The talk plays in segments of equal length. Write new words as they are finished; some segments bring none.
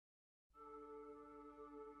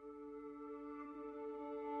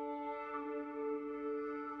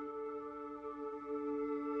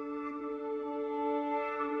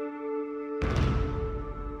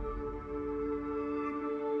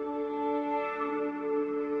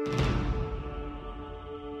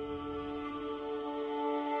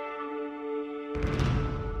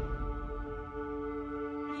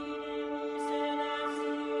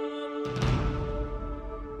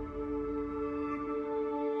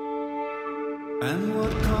And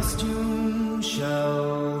what costume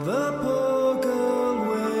shall the poor girl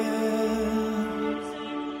wear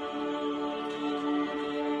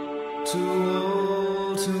to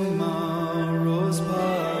all tomorrow's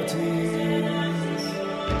parties?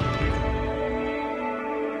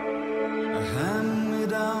 A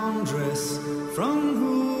hand-me-down dress from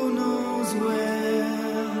who knows where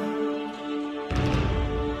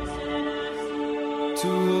to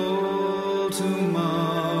all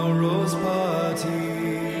tomorrow's parties.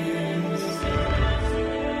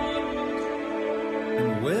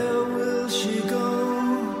 And where will she go?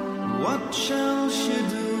 What shall she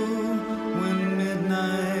do when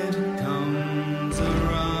midnight comes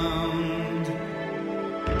around?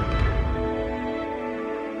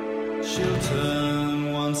 She'll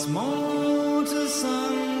turn once more to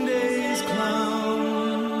Sunday's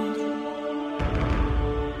clown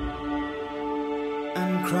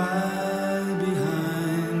and cry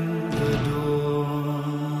behind the door.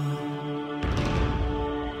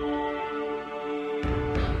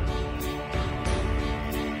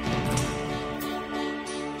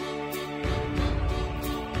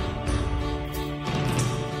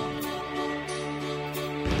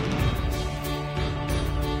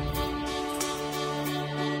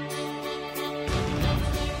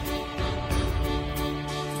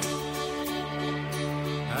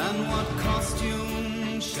 And what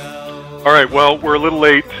costume shall... All right, well, we're a little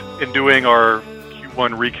late in doing our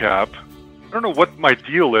Q1 recap. I don't know what my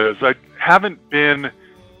deal is. I haven't been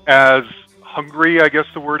as hungry, I guess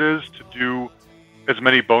the word is, to do as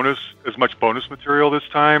much bonus material this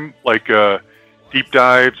time, like deep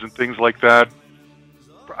dives and things like that.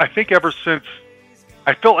 I think ever since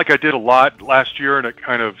I felt like I did a lot last year, and I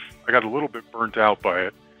got a little bit burnt out by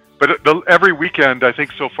it. But every weekend, I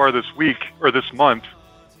think so far this week or this month,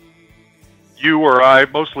 you or I,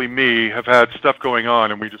 mostly me, have had stuff going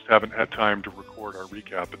on, and we just haven't had time to record our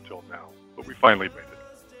recap until now. But we finally made it.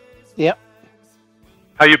 Yep.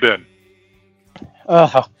 How you been?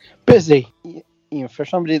 Busy. You know, for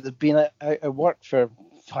somebody that's been out of work for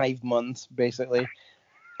 5 months, basically,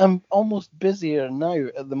 I'm almost busier now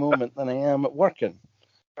at the moment than I am at working.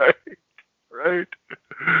 Right.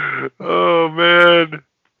 Oh, man.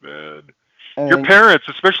 Your parents,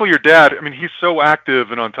 especially your dad, I mean, he's so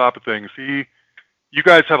active and on top of things. You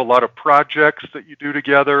guys have a lot of projects that you do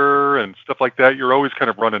together and stuff like that. You're always kind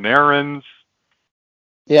of running errands.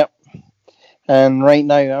 Yep. And right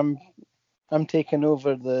now I'm taking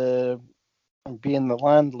over being the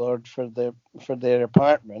landlord for their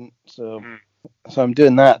apartment. So I'm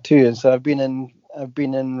doing that too. And so I've been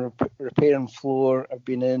in repairing floor. I've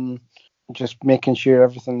been in just making sure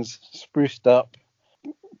everything's spruced up,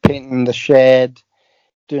 painting the shed,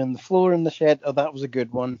 doing the floor in the shed. Oh, that was a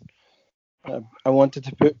good one. I wanted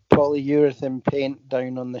to put polyurethane paint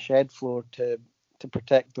down on the shed floor to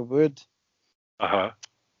protect the wood. Uh-huh.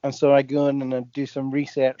 And so I go in and I do some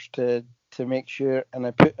research to make sure, and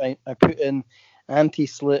I put in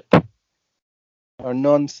anti-slip or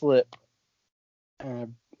non-slip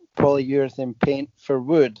polyurethane paint for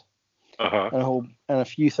wood. Uh-huh. And a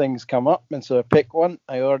few things come up, and so I pick one,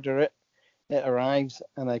 I order it, it arrives,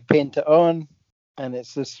 and I paint it on, and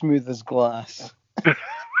it's as smooth as glass.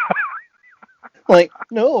 Like,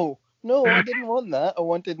 no, I didn't want that. I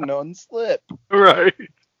wanted non-slip. Right.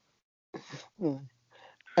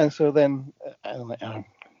 And so then I've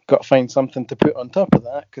got to find something to put on top of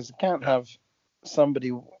that, because I can't have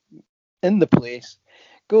somebody in the place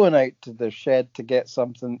going out to their shed to get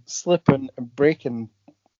something, slipping and breaking,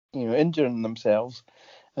 injuring themselves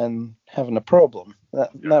and having a problem.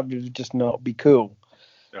 That would just not be cool.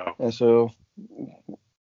 No. And so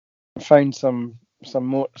I found some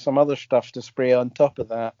other stuff to spray on top of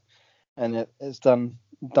that, and it's done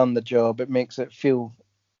the job. It makes it feel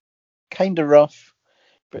kind of rough,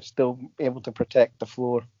 but still able to protect the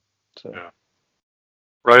floor. So. Yeah.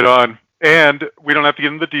 Right on. And we don't have to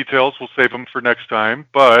get into the details. We'll save them for next time.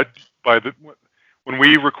 But when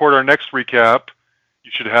we record our next recap,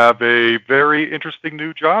 you should have a very interesting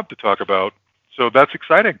new job to talk about. So that's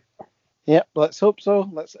exciting. Yeah, let's hope so.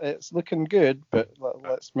 It's looking good, but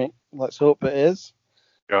let's hope it is.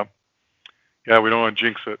 Yeah. Yeah, we don't want to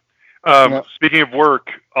jinx it. Speaking of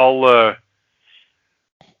work, so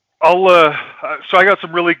I got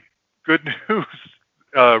some really good news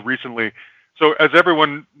recently. So as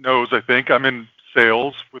everyone knows, I think, I'm in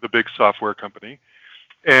sales with a big software company.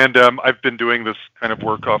 And I've been doing this kind of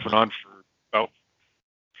work off and on for about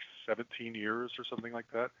 17 years or something like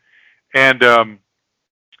that. And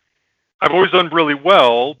I've always done really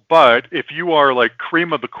well, but if you are like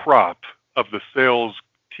cream of the crop of the sales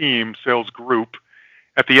team, sales group,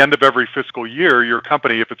 at the end of every fiscal year, your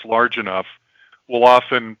company, if it's large enough, will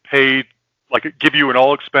often pay, like give you an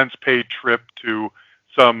all expense paid trip to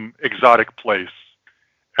some exotic place,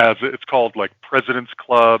 as it's called like President's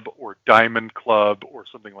Club or Diamond Club or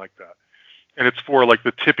something like that. And it's for like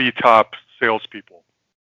the tippy top salespeople.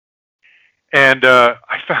 And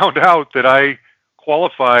I found out that I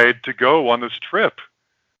qualified to go on this trip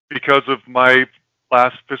because of my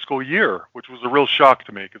last fiscal year, which was a real shock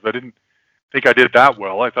to me because I didn't think I did that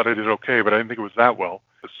well. I thought I did okay, but I didn't think it was that well.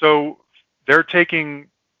 So they're taking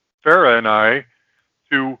Farah and I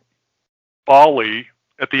to Bali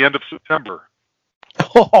at the end of September.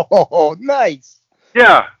 Oh, nice.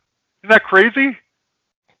 Yeah. Isn't that crazy?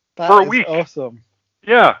 That For a is week. awesome.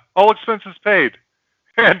 Yeah. All expenses paid.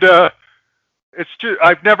 And it's just,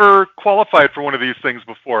 I've never qualified for one of these things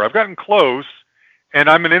before. I've gotten close, and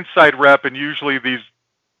I'm an inside rep, and usually these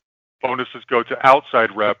bonuses go to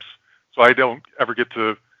outside reps, so I don't ever get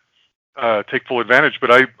to take full advantage.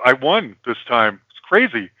 But I won this time. It's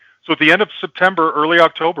crazy. So at the end of September, early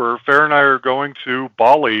October, Farah and I are going to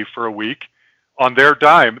Bali for a week on their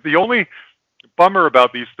dime. The only bummer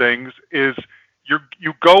about these things is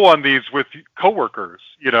you go on these with coworkers.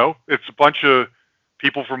 You know, it's a bunch of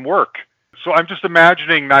people from work. So I'm just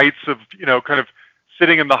imagining nights of, you know, kind of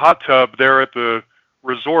sitting in the hot tub there at the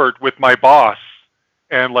resort with my boss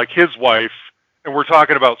and like his wife, and we're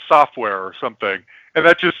talking about software or something. And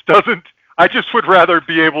that just doesn't, I just would rather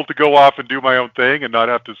be able to go off and do my own thing and not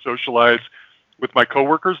have to socialize with my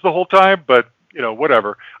coworkers the whole time. But, you know,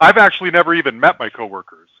 whatever. I've actually never even met my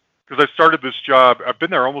coworkers because I started this job. I've been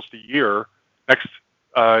there almost a year. Next,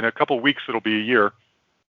 in a couple of weeks, it'll be a year.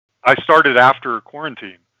 I started after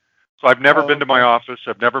quarantine. So I've never been to my office.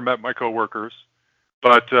 I've never met my coworkers.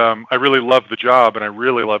 But I really love the job, and I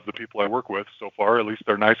really love the people I work with so far. At least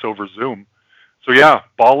they're nice over Zoom. So, yeah,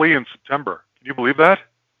 Bali in September. Can you believe that?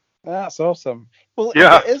 That's awesome. Well,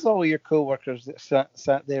 yeah. If it is all your coworkers that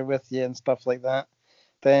sat there with you and stuff like that,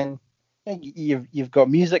 then you've got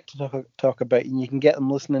music to talk about, and you can get them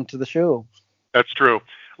listening to the show. That's true.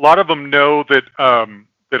 A lot of them know that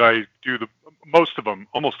that I do most of them,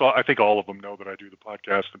 almost all, I think all of them know that I do the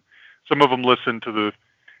podcast. And some of them listen to the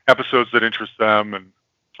episodes that interest them, and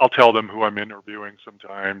I'll tell them who I'm interviewing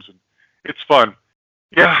sometimes, and it's fun.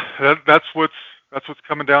 Yeah, that's what's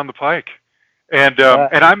coming down the pike. And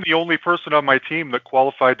and I'm the only person on my team that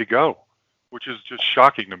qualified to go, which is just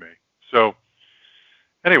shocking to me. So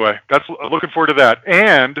anyway, I'm looking forward to that.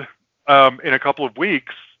 And in a couple of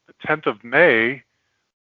weeks, the 10th of May,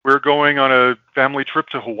 we're going on a family trip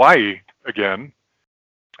to Hawaii again.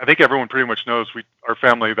 I think everyone pretty much knows our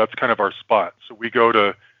family, that's kind of our spot. So we go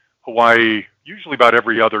to Hawaii usually about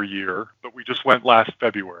every other year, but we just went last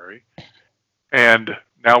February. And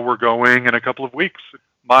now we're going in a couple of weeks.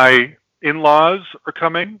 My in-laws are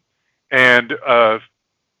coming, and a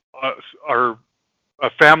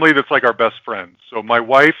family that's like our best friends. So my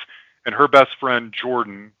wife and her best friend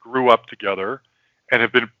Jordan grew up together and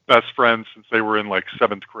have been best friends since they were in like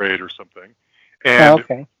 7th grade or something.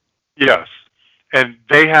 And yes, and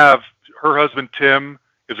they have, her husband Tim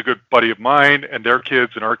is a good buddy of mine, and their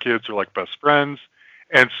kids and our kids are like best friends.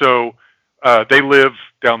 And so they live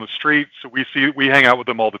down the street, so we hang out with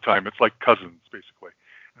them all the time. It's like cousins, basically.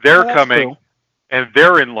 They're coming, cool. And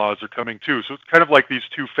their in-laws are coming too. So it's kind of like these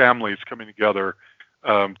two families coming together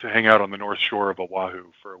to hang out on the North Shore of Oahu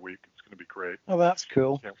for a week. It's going to be great. Oh, that's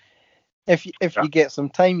cool. Yeah. If you get some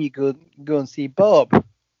time, you go and see Bob.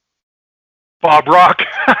 Bob Rock.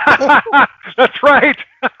 That's right.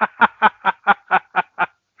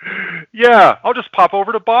 Yeah, I'll just pop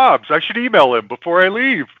over to Bob's. I should email him before I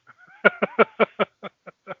leave.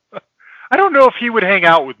 I don't know if he would hang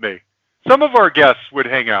out with me. Some of our guests would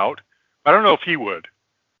hang out. I don't know if he would.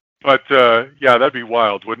 But, yeah, that'd be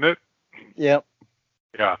wild, wouldn't it? Yep.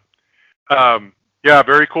 Yeah. Yeah,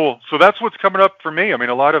 very cool. So that's what's coming up for me. I mean,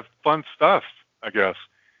 a lot of fun stuff, I guess,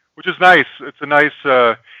 which is nice. It's a nice,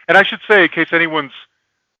 and I should say, in case anyone's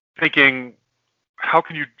thinking,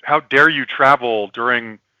 how dare you travel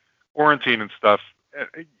during quarantine and stuff?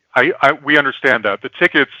 We understand that.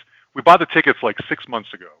 We bought the tickets like 6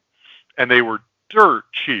 months ago, and they were dirt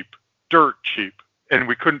cheap, and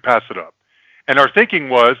we couldn't pass it up. And our thinking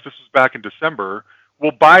was, this was back in December,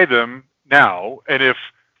 we'll buy them now, and if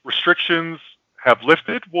restrictions have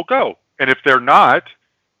lifted, we'll go. And if they're not,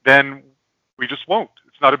 then we just won't.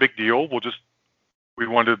 It's not a big deal. We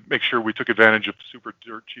wanted to make sure we took advantage of super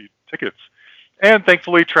dirt cheap tickets. And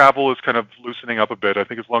thankfully, travel is kind of loosening up a bit. I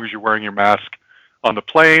think as long as you're wearing your mask on the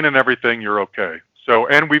plane and everything, you're okay. So,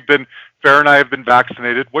 and Farah and I have been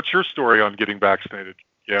vaccinated. What's your story on getting vaccinated,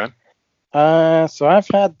 Jan? So I've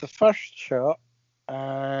had the first shot,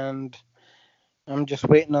 and I'm just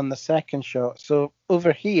waiting on the second shot. So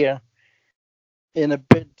over here, in a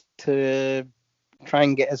bid to try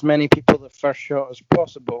and get as many people the first shot as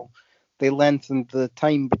possible, they lengthened the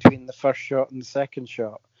time between the first shot and the second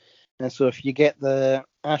shot. And so if you get the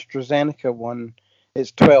AstraZeneca one,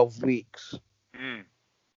 it's 12 weeks. Mm.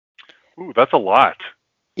 Ooh, that's a lot.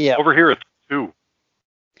 Yeah. Over here, it's 2.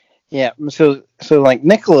 Yeah. So like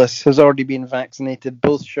Nicholas has already been vaccinated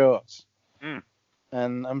both shots. Mm.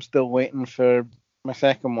 And I'm still waiting for my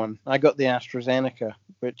second one. I got the AstraZeneca,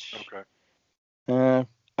 which Okay.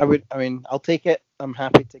 I'll take it. I'm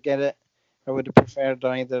happy to get it. I would have preferred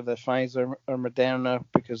either the Pfizer or Moderna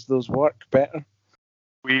because those work better.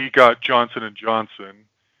 We got Johnson & Johnson,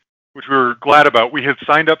 which we were glad about. We had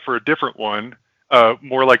signed up for a different one,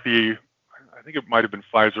 more like I think it might have been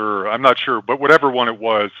Pfizer, or I'm not sure, but whatever one it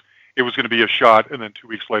was going to be a shot, and then 2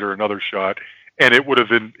 weeks later another shot, and it would have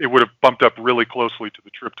bumped up really closely to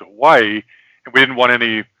the trip to Hawaii, and we didn't want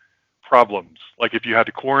any problems, like if you had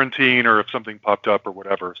to quarantine or if something popped up or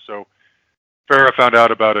whatever. So Farah found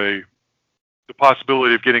out about the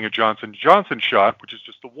possibility of getting a Johnson & Johnson shot, which is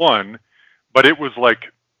just the one, but it was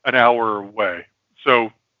like an hour away.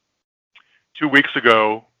 So 2 weeks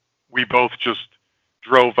ago, we both just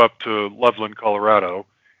drove up to Loveland, Colorado,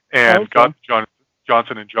 and got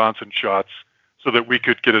Johnson & Johnson shots so that we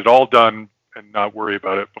could get it all done and not worry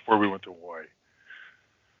about it before we went to Hawaii.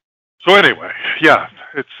 So anyway, yeah,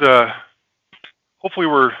 it's hopefully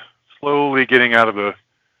we're slowly getting out of the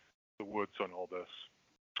woods on all this.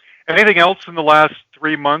 Anything else in the last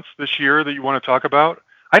 3 months this year that you want to talk about?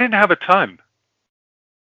 I didn't have a ton.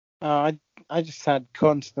 I just had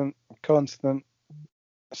constant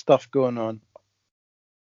stuff going on.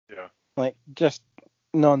 Yeah. Like just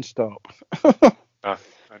non-stop. I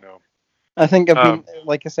know. I think I've been,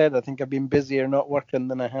 like I said, I think I've been busier not working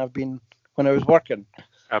than I have been when I was working.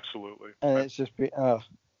 Absolutely. And it's just been,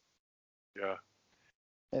 yeah.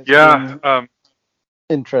 Been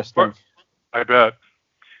interesting. I bet.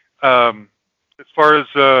 As far as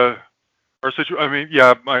our situation, I mean,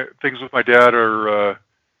 yeah, my things with my dad are,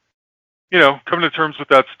 coming to terms with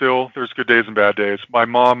that still. There's good days and bad days. My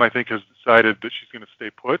mom, I think, has decided that she's going to stay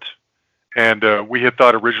put. And we had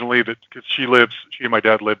thought originally that because she and my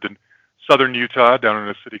dad lived in southern Utah, down in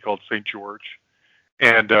a city called St. George.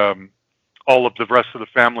 And all of the rest of the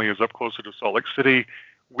family is up closer to Salt Lake City.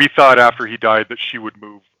 We thought after he died that she would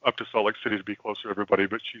move up to Salt Lake City to be closer to everybody,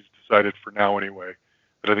 but she's decided for now anyway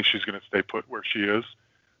that I think she's going to stay put where she is.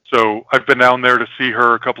 So I've been down there to see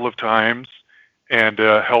her a couple of times and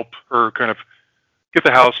help her kind of get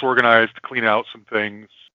the house organized, clean out some things.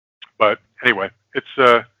 But anyway, it's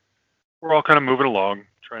we're all kind of moving along,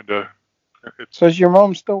 trying to. So is your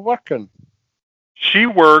mom still working? She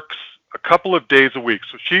works a couple of days a week.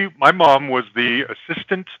 So my mom was the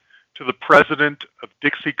assistant to the president of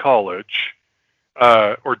Dixie College,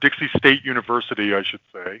 or Dixie State University, I should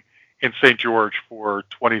say, in St. George for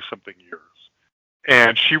 20-something years.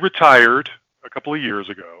 And she retired a couple of years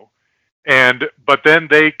ago. But then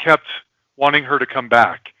they kept wanting her to come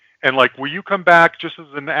back. And like, will you come back just as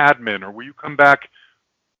an admin, or will you come back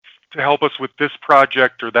to help us with this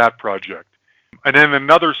project or that project? And then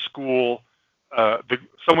another school,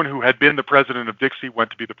 someone who had been the president of Dixie went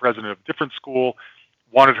to be the president of a different school,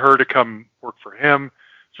 wanted her to come work for him.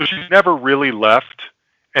 So she's never really left.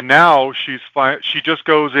 And now she's fine. She just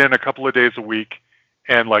goes in a couple of days a week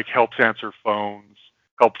and like helps answer phones,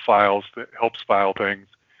 helps file things.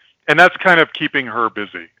 And that's kind of keeping her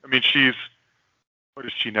busy. I mean, what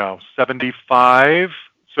is she now? 75.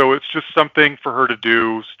 So it's just something for her to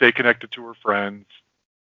do, stay connected to her friends,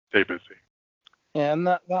 stay busy. Yeah, and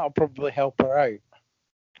that'll probably help her out.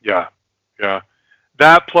 Yeah.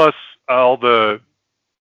 That plus all the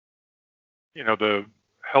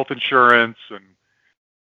health insurance, and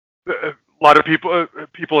a lot of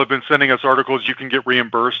people have been sending us articles. You can get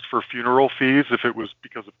reimbursed for funeral fees if it was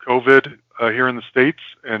because of COVID here in the States,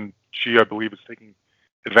 and she, I believe, is taking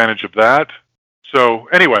advantage of that. So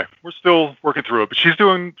anyway, we're still working through it, but she's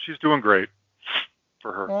doing great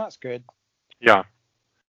for her. Oh, that's good. Yeah.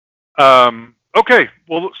 Okay.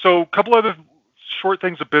 Well, so a couple other short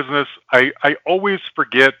things of business. I always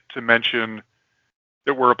forget to mention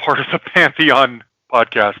that we're a part of the Pantheon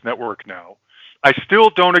Podcast Network now. I still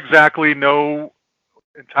don't exactly know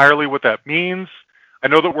entirely what that means. I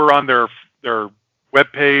know that we're on their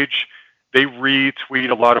webpage. They retweet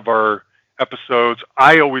a lot of our episodes.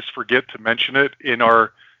 I always forget to mention it in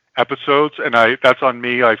our episodes, and that's on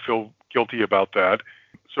me. I feel guilty about that.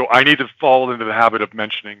 So I need to fall into the habit of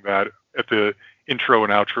mentioning that at the intro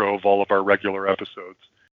and outro of all of our regular episodes,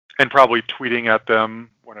 and probably tweeting at them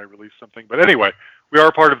when I release something. But anyway, we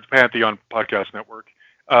are part of the Pantheon Podcast Network.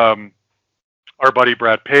 Our buddy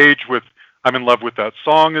Brad Page with I'm in Love with That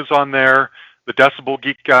Song is on there. The Decibel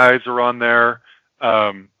Geek guys are on there.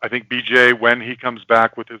 I think BJ, when he comes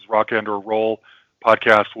back with his Rock and or Roll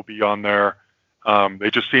podcast, will be on there. They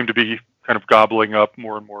just seem to be kind of gobbling up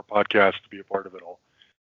more and more podcasts to be a part of it all.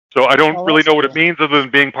 So I don't really know what it means other than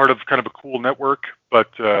being part of kind of a cool network, but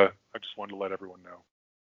I just wanted to let everyone know.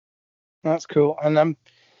 That's cool. And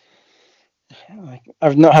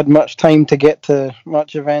I've not had much time to get to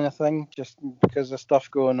much of anything just because of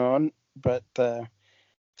stuff going on, but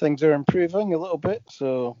things are improving a little bit,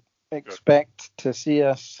 so expect to see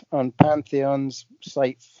us on Pantheon's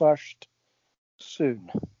site first soon.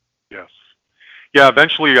 Yes. Yeah,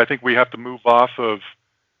 eventually I think we have to move off of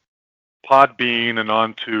Podbean and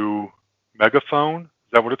onto Megaphone.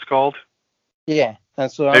 Is that what it's called? Yeah.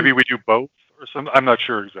 And so maybe we do both or something. I'm not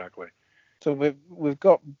sure exactly. So we've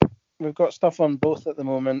got stuff on both at the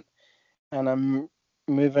moment, and I'm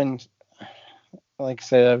moving. Like I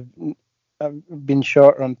said, I've been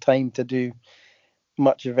short on time to do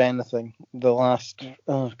much of anything the last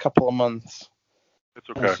couple of months. It's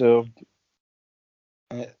okay. So,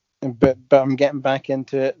 but I'm getting back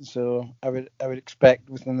into it. So I would expect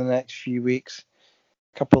within the next few weeks,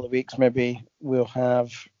 couple of weeks maybe, we'll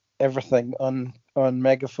have everything on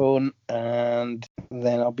Megaphone, and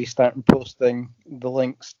then I'll be starting posting the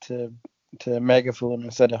links to Megaphone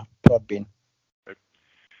instead of Podbean.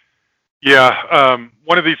 Yeah,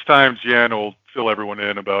 one of these times Jan will fill everyone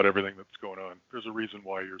in about everything that's going on. There's a reason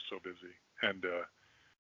why you're so busy, and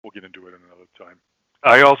we'll get into it another time.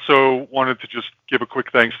 I also wanted to just give a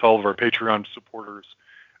quick thanks to all of our Patreon supporters.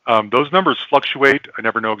 Those numbers fluctuate. I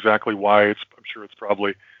never know exactly why. I'm sure it's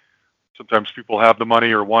probably sometimes people have the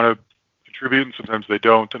money or want to contribute, and sometimes they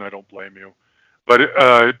don't, and I don't blame you.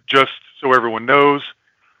 But just so everyone knows,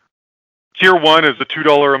 Tier 1 is a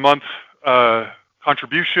 $2 a month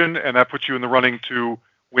contribution, and that puts you in the running to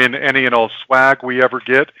win any and all swag we ever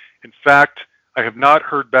get. In fact, I have not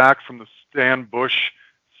heard back from the Stan Bush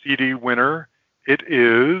CD winner. It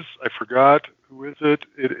is, I forgot, who is it?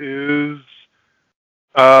 It is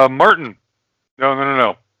Martin.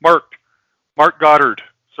 No. Mark Goddard.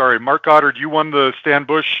 Sorry, Mark Goddard, you won the Stan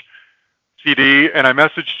Bush CD, and I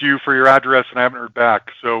messaged you for your address, and I haven't heard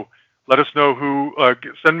back. So let us know who.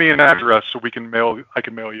 Send me an address so I can mail you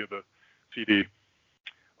the CD.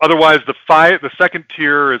 Otherwise, the second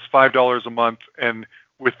tier is $5 a month, and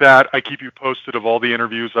with that, I keep you posted of all the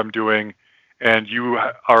interviews I'm doing, and you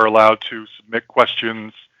are allowed to submit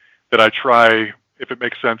questions that I try, if it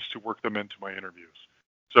makes sense, to work them into my interviews.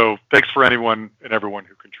 So thanks for anyone and everyone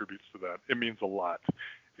who contributes to that. It means a lot.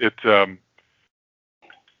 It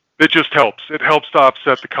just helps. It helps to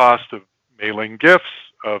offset the cost of mailing gifts,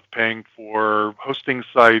 of paying for hosting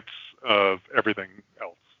sites, of everything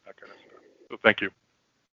else, that kind of stuff. So thank you.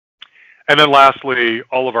 And then lastly,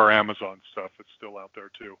 all of our Amazon stuff is still out there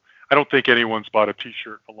too. I don't think anyone's bought a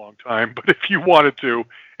t-shirt in a long time, but if you wanted to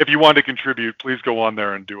contribute, please go on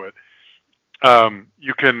there and do it.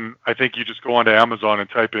 I think you just go onto Amazon and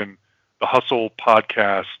type in the Hustle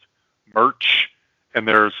Podcast merch, and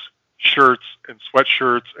there's shirts and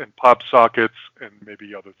sweatshirts and pop sockets and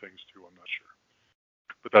maybe other things too. I'm not sure,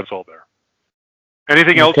 but that's all there.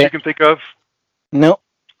 Anything else you can think of? No.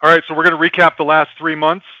 All right, so we're going to recap the last 3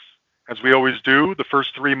 months, as we always do, the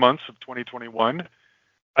first 3 months of 2021.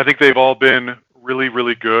 I think they've all been really,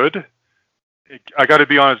 really good. I got to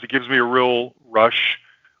be honest, it gives me a real rush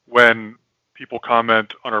when people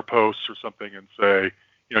comment on our posts or something and say,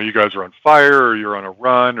 you guys are on fire, or you're on a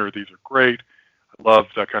run, or these are great. I love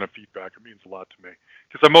that kind of feedback. It means a lot to me.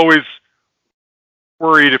 Because I'm always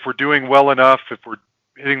worried if we're doing well enough, if we're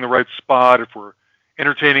hitting the right spot, if we're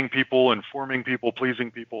entertaining people, informing people,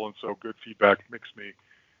 pleasing people, and so good feedback makes me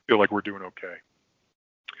feel like we're doing okay.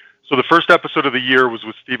 So the first episode of the year was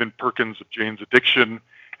with Stephen Perkins of Jane's Addiction,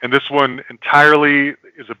 and this one entirely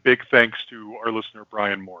is a big thanks to our listener,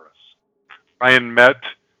 Brian Morris. Brian met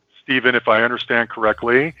Stephen, if I understand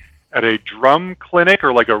correctly, at a drum clinic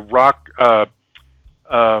or like a rock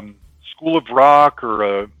school of rock or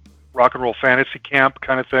a rock and roll fantasy camp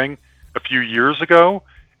kind of thing a few years ago.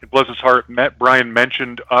 And bless his heart, Brian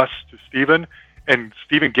mentioned us to Stephen, and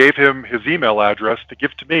Stephen gave him his email address to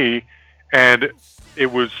give to me, and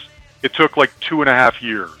it took like 2.5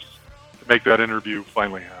 years to make that interview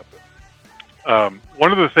finally happen.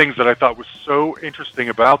 One of the things that I thought was so interesting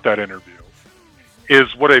about that interview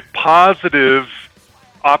is what a positive,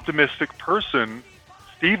 optimistic person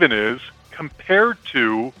Stephen is compared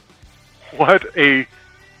to what a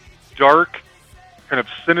dark, kind of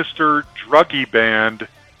sinister, druggy band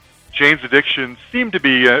Jane's Addiction seemed to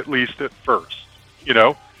be, at least at first. you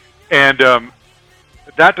know, and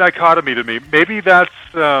that dichotomy to me. Maybe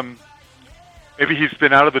he's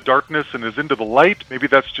been out of the darkness and is into the light. Maybe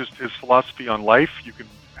that's just his philosophy on life. You can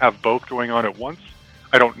have both going on at once.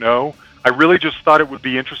 I don't know. I really just thought it would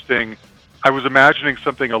be interesting. I was imagining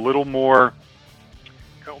something a little more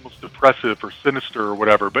almost depressive or sinister or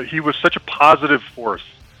whatever, but he was such a positive force,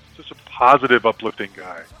 such a positive, uplifting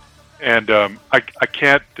guy. And I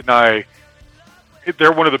can't deny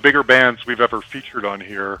they're one of the bigger bands we've ever featured on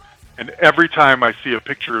here. And every time I see a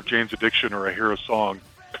picture of Jane's Addiction or I hear a song,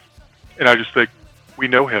 and I just think, we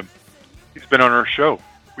know him. He's been on our show.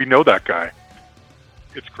 We know that guy.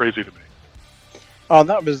 It's crazy to me. Oh,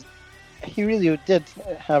 he really did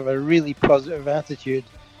have a really positive attitude.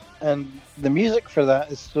 And the music for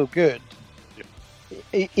that is so good.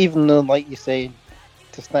 Yeah. Even though, like you say,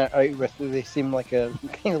 to start out with, they seem like a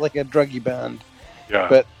kind of like a druggy band. Yeah.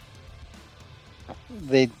 But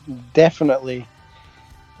they definitely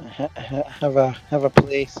have a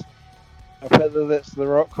place. Whether that's the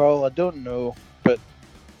Rock Hall, I don't know, but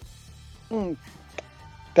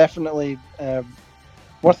definitely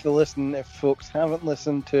worth a listen if folks haven't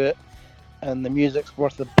listened to it, and the music's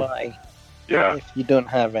worth a buy. Yeah. If you don't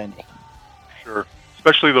have any. Sure.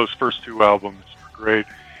 Especially those first two albums are great.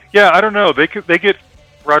 Yeah, I don't know. They get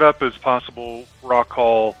brought up as possible Rock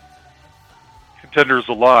Hall contenders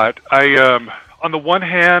a lot. On the one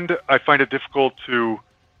hand, I find it difficult to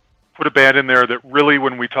put a band in there that really,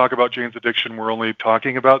 when we talk about Jane's Addiction, we're only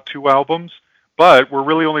talking about 2 albums, but we're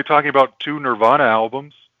really only talking about 2 Nirvana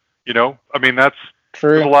albums. You know, I mean,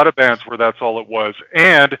 there's a lot of bands where that's all it was.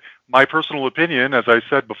 And my personal opinion, as I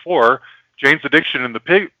said before, Jane's Addiction and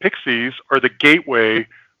the Pixies are the gateway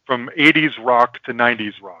from 80s rock to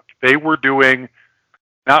 90s rock. They were doing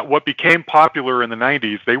not what became popular in the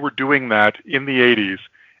 90s. They were doing that in the 80s.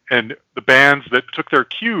 And the bands that took their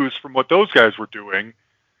cues from what those guys were doing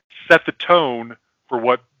set the tone for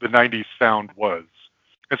what the 90s sound was.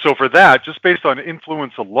 And so for that, just based on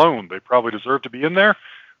influence alone, they probably deserve to be in there.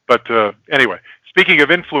 But anyway, speaking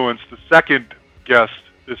of influence, the second guest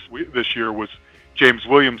this year was James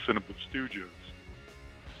Williamson of the Stooges.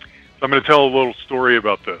 So I'm going to tell a little story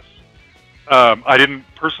about this.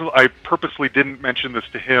 I purposely didn't mention this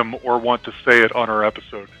to him or want to say it on our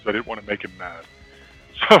episode because I didn't want to make him mad.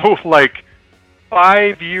 So, like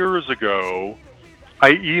 5 years ago,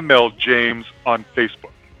 I emailed James on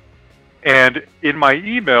Facebook. And in my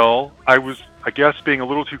email, I was, I guess, being a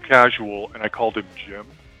little too casual, and I called him Jim.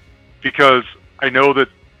 Because I know that,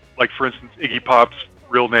 like, for instance, Iggy Pop's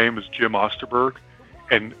real name is Jim Osterberg,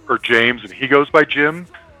 or James, and he goes by Jim.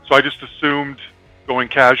 So I just assumed going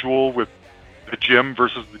casual with the Jim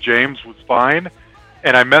versus the James was fine.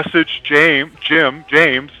 And I messaged James,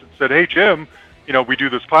 and said, hey, Jim, you know, we do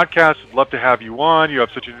this podcast. I'd love to have you on. You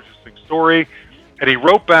have such an interesting story. And he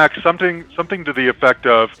wrote back something to the effect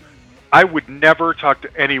of, I would never talk to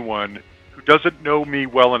anyone who doesn't know me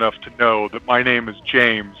well enough to know that my name is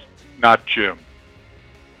James, not Jim.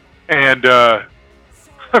 And I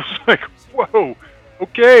was like, whoa,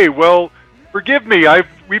 okay, well, forgive me.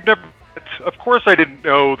 We've never met. Of course I didn't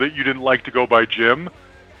know that you didn't like to go by Jim.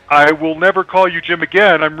 I will never call you Jim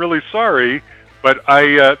again. I'm really sorry. But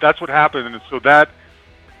that's what happened. And so that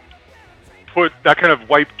kind of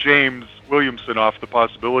wiped James Williamson off the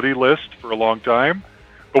possibility list for a long time.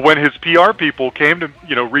 But when his PR people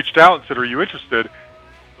reached out and said, are you interested?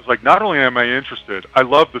 I was like, not only am I interested, I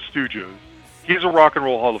love the Stooges. He's a Rock and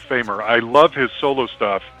Roll Hall of Famer. I love his solo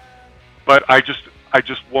stuff, but I just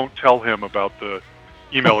won't tell him about the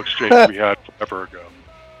email exchange we had forever ago.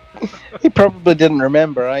 He probably didn't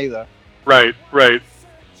remember either. Right.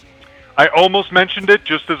 I almost mentioned it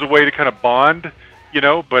just as a way to kind of bond,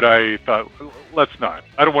 but I thought, let's not.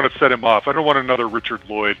 I don't want to set him off. I don't want another Richard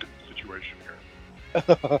Lloyd situation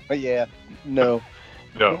here. Yeah, no.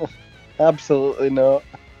 No. Absolutely not.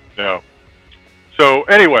 No. So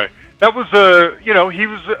anyway, that was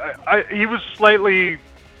he was slightly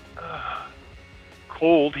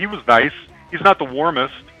cold. He was nice. He's not the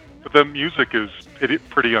warmest, but the music is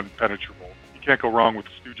pretty impenetrable. You can't go wrong with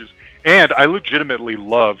the Stooges. And I legitimately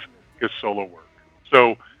love his solo work.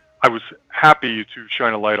 So I was happy to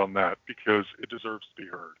shine a light on that because it deserves to be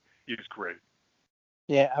heard. He's great.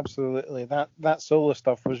 Yeah, absolutely. That solo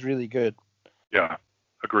stuff was really good. Yeah,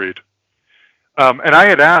 agreed. And I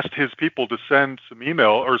had asked his people to send some email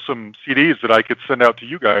or some CDs that I could send out to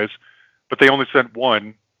you guys, but they only sent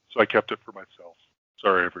one, so I kept it for myself.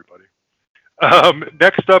 Sorry, everybody.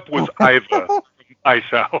 Next up was Iva from Ice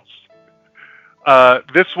House.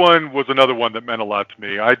 This one was another one that meant a lot to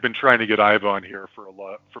me. I'd been trying to get Iva on here for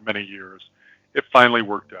many years. It finally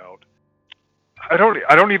worked out. I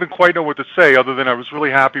don't even quite know what to say other than I was really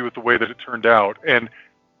happy with the way that it turned out, and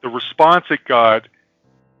the response it got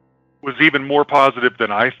was even more positive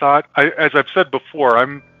than I thought. As I've said before,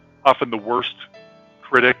 I'm often the worst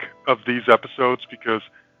critic of these episodes because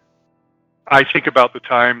I think about the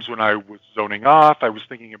times when I was zoning off. I was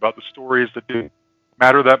thinking about the stories that didn't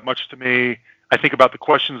matter that much to me. I think about the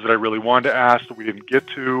questions that I really wanted to ask that we didn't get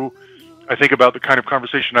to. I think about the kind of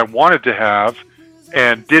conversation I wanted to have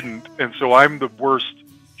and didn't. And so I'm the worst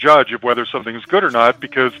judge of whether something is good or not,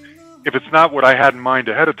 because if it's not what I had in mind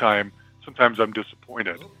ahead of time, sometimes I'm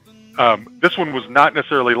disappointed. This one was not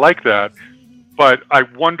necessarily like that, but I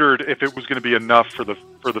wondered if it was going to be enough for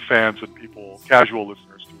the fans and people, casual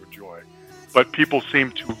listeners, to enjoy. But people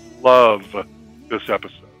seem to love this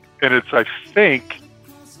episode, and I think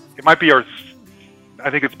it might be I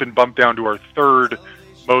think it's been bumped down to our third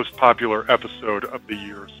most popular episode of the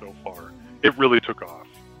year so far. It really took off.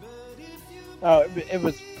 Oh, it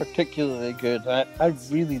was particularly good. I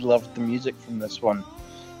really loved the music from this one,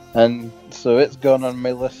 and so it's gone on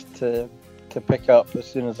my list to pick up as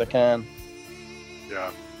soon as I can.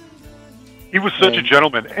 Yeah, he was such a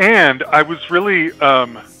gentleman, and I was really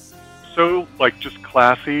so just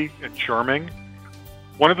classy and charming.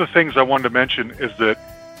 One of the things I wanted to mention is that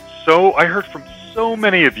I heard from so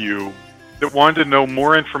many of you that wanted to know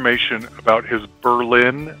more information about his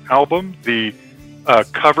Berlin album, the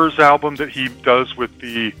covers album that he does with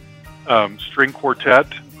the string quartet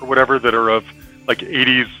or whatever that are of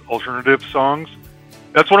 80s alternative songs.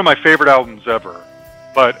 That's one of my favorite albums ever,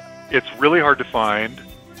 but it's really hard to find,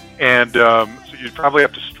 and so you'd probably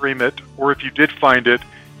have to stream it, or if you did find it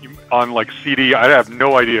on CD, I have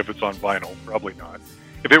no idea if it's on vinyl, probably not.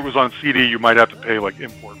 If it was on CD, you might have to pay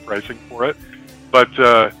import pricing for it, but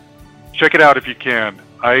check it out if you can.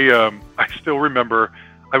 I still remember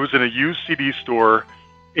I was in a used CD store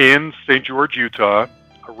in St. George, Utah,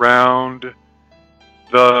 around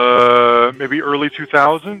the maybe early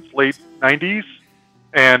 2000s, late 90s,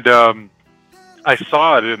 and I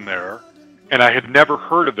saw it in there, and I had never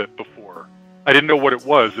heard of it before. I didn't know what it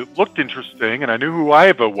was. It looked interesting, and I knew who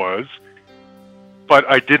Iva was, but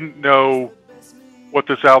I didn't know what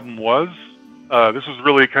this album was. This was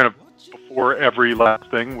really kind of before every last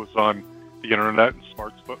thing was on the internet and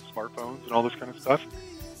smartphones and all this kind of stuff.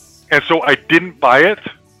 And so I didn't buy it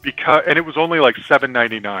and it was only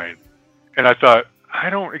 $7.99. And I thought, I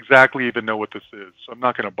don't exactly even know what this is, so I'm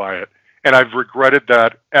not going to buy it. And I've regretted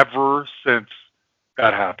that ever since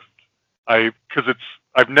that happened. Because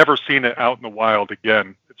I've never seen it out in the wild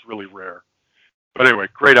again. It's really rare. But anyway,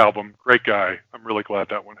 great album, great guy. I'm really glad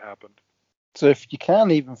that one happened. So if you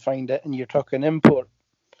can even find it and you're talking import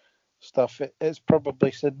stuff, it's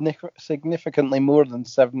probably significantly more than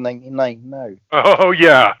 $7.99 now. Oh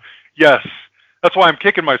yeah, yes. That's why I'm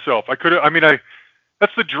kicking myself.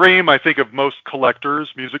 That's the dream, I think, of most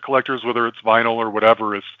collectors, music collectors, whether it's vinyl or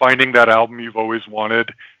whatever, is finding that album you've always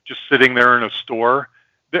wanted, just sitting there in a store,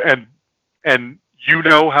 and you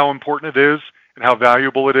know how important it is and how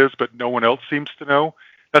valuable it is, but no one else seems to know.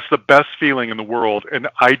 That's the best feeling in the world, and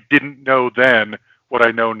I didn't know then what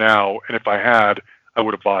I know now, and if I had, I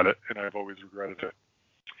would have bought it, and I've always regretted it.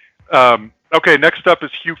 Okay, next up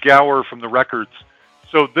is Hugh Gower from the Records.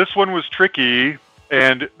 So this one was tricky,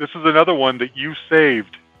 and this is another one that you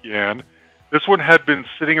saved, Jan. This one had been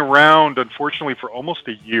sitting around, unfortunately, for almost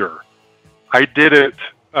a year. I did it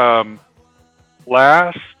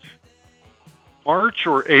last March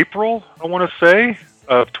or April, I want to say,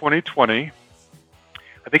 of 2020.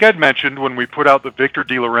 I think I'd mentioned when we put out the Victor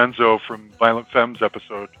DiLorenzo from Violent Femmes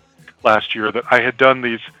episode last year that I had done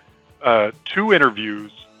these 2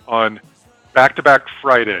 interviews on back-to-back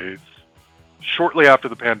Fridays shortly after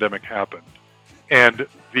the pandemic happened. And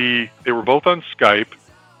they were both on Skype,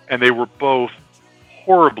 and they were both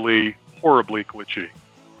horribly, horribly glitchy.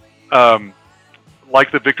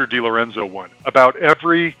 Like the Victor DiLorenzo one.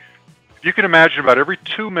 If you can imagine, about every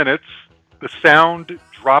 2 minutes, the sound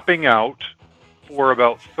dropping out for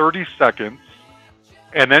about 30 seconds,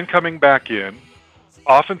 and then coming back in.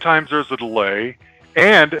 Oftentimes there's a delay,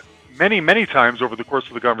 and many, many times over the course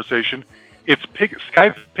of the conversation,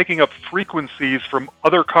 Skype's picking up frequencies from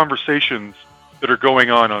other conversations that are going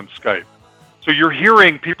on Skype. So you're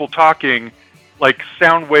hearing people talking like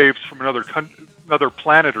sound waves from another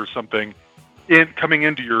planet or something coming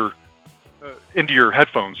into your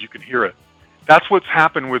headphones. You can hear it. That's what's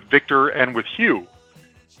happened with Victor and with Hugh.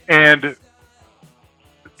 And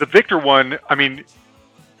the Victor one,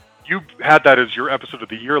 you had that as your episode of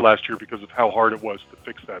the year last year because of how hard it was to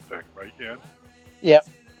fix that thing, right, Jan? Yeah.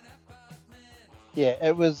 Yeah,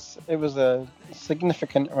 it was a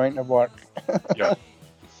significant amount of work. Yeah.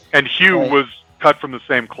 And Hugh was cut from the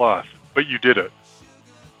same cloth, but you did it.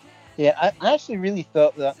 Yeah, I actually really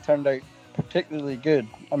thought that turned out particularly good.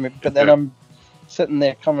 I mean, but then I'm sitting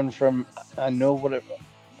there coming from, I know what it,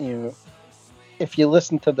 if you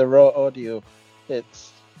listen to the raw audio,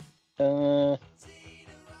 it's, I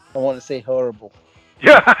want to say horrible.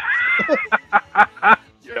 Yeah.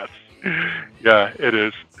 Yes. Yeah, it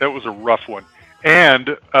is. That was a rough one.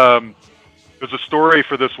 And there's a story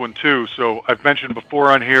for this one too. So I've mentioned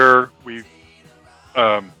before on here,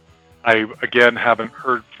 I again haven't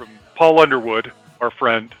heard from Paul Underwood, our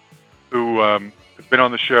friend, who has been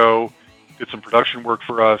on the show, did some production work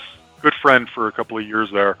for us, good friend for a couple of years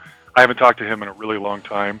there. I haven't talked to him in a really long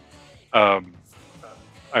time.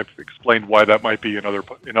 I've explained why that might be in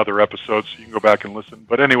other episodes, so you can go back and listen.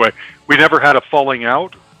 But anyway, we never had a falling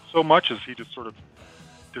out so much as he just sort of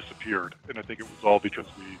disappeared, and I think it was all because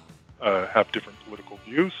we have different political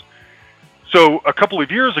views. So a couple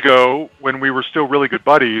of years ago, when we were still really good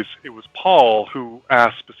buddies, it was Paul who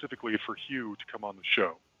asked specifically for Hugh to come on the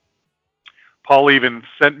show. Paul even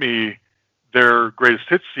sent me their greatest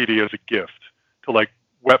hits CD as a gift to like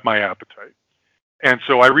whet my appetite. And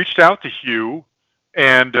so I reached out to Hugh,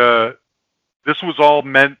 and this was all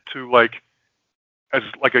meant to like as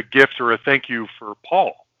like a gift or a thank you for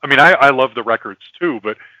Paul. I mean, I love the records too,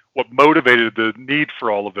 but what motivated the need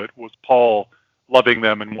for all of it was Paul loving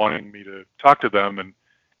them and wanting me to talk to them, and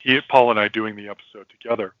Paul and I doing the episode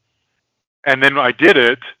together. And then I did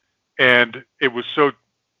it, and it was so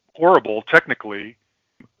horrible technically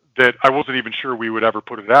that I wasn't even sure we would ever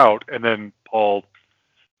put it out, and then Paul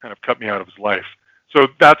kind of cut me out of his life. So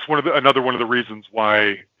that's another one of the reasons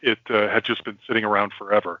why it had just been sitting around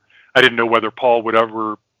forever. I didn't know whether Paul would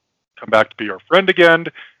ever come back to be our friend again.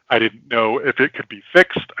 I didn't know if it could be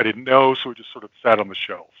fixed. I didn't know, so it just sort of sat on the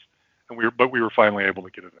shelf. But we were finally able to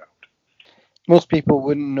get it out. Most people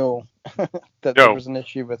wouldn't know that there was an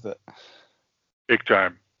issue with it. Big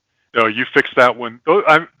time. No, you fixed that one.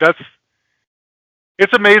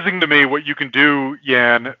 It's amazing to me what you can do,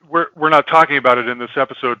 Jan. We're not talking about it in this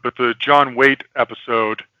episode, but the John Waite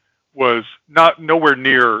episode was nowhere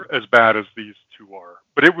near as bad as these two are.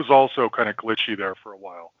 But it was also kind of glitchy there for a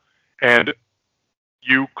while. And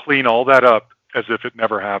you clean all that up as if it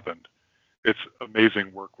never happened. It's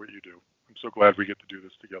amazing work what you do. I'm so glad we get to do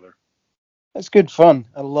this together. It's good fun.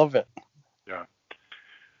 I love it. Yeah.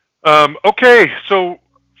 Okay, so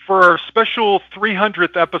for our special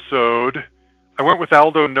 300th episode, I went with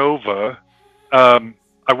Aldo Nova. I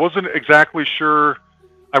wasn't exactly sure.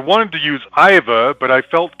 I wanted to use Iva, but I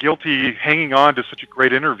felt guilty hanging on to such a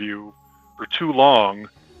great interview for too long.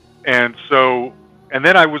 And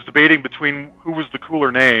then I was debating between who was the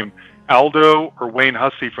cooler name, Aldo or Wayne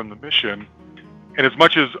Hussey from The Mission. And as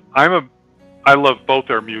much as I love both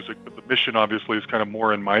their music, but The Mission obviously is kind of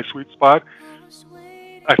more in my sweet spot.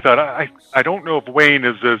 I thought, I don't know if Wayne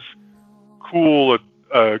is as cool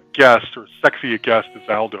a guest or sexy a guest as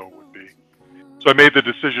Aldo would be. So I made the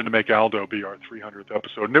decision to make Aldo be our 300th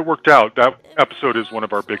episode, and it worked out. That episode is one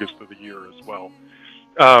of our biggest of the year as well.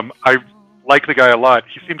 I like the guy a lot.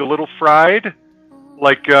 He seemed a little fried,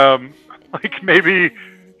 like maybe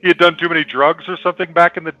he had done too many drugs or something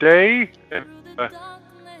back in the day. And,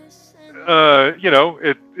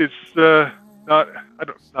 it's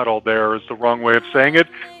not all there is the wrong way of saying it.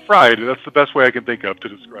 Fried. That's the best way I can think of to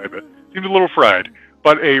describe it. Seemed a little fried,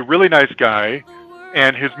 but a really nice guy,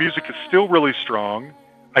 and his music is still really strong.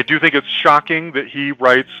 I do think it's shocking that he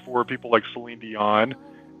writes for people like Celine Dion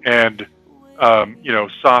and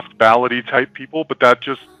soft ballady type people, but that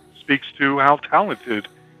just speaks to how talented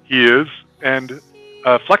he is and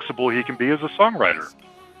flexible he can be as a songwriter.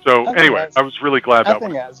 So anyway, I was really glad that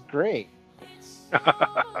one. I think that's great.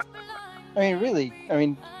 I mean, really,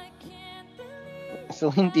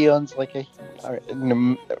 Celine Dion's like it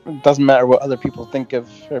doesn't matter what other people think of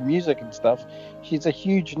her music and stuff. She's a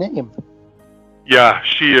huge name. Yeah,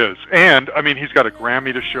 she is. And, he's got a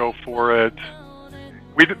Grammy to show for it.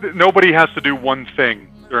 Nobody has to do one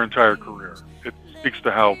thing their entire career. It speaks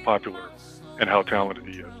to how popular and how talented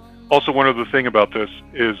he is. Also, one other thing about this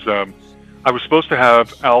is I was supposed to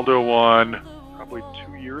have Aldo on probably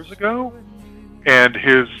 2 years ago, and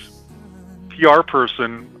his PR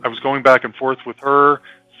person, I was going back and forth with her,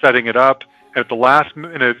 setting it up, and at the last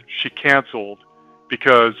minute, she canceled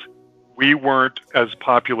because we weren't as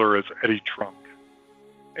popular as Eddie Trunk.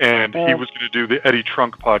 And he was going to do the Eddie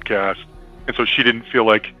Trunk podcast, and so she felt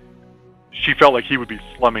like he would be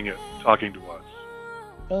slumming it talking to us.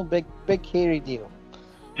 Oh, big hairy deal.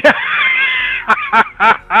 Yeah,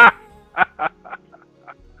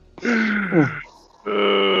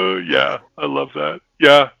 I love that.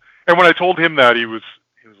 Yeah, and when I told him that, he was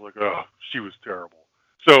like, "Oh, she was terrible.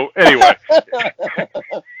 So anyway,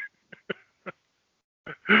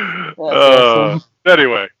 That's awesome.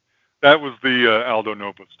 anyway, that was the Aldo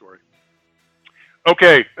Nova story.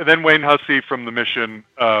 Okay, and then Wayne Hussey from the Mission.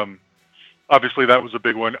 Obviously, that was a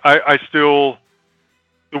big one. I still,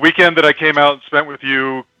 the weekend that I came out and spent with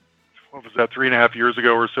you, what was that, 3.5 years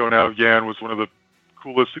ago or so now, Jan, was one of the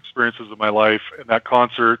coolest experiences of my life. And that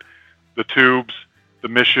concert, the Tubes, the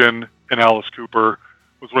Mission, and Alice Cooper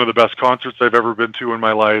was one of the best concerts I've ever been to in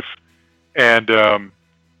my life. And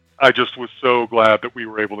I just was so glad that we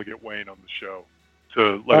were able to get Wayne on the show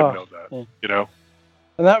to let him know that, yeah. you know?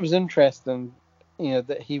 And that was interesting,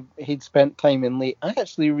 that he'd spent time in Leeds. I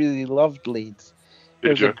actually really loved Leeds. It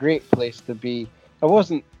was a great place to be. I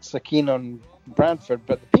wasn't so keen on Bradford,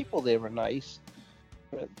 but the people there were nice.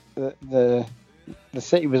 The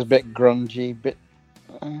city was a bit grungy, bit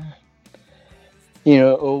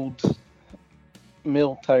old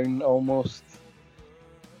mill town almost.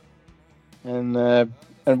 And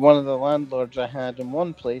one of the landlords I had in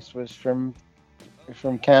one place was from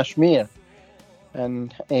Kashmir,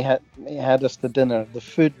 and he had us to dinner. The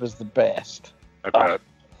food was the best. I bet.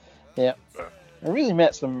 Yeah. I really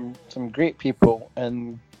met some great people,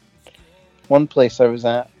 and one place I was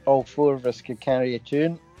at, all four of us could carry a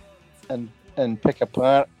tune and pick a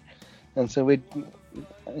part, and so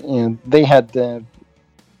they had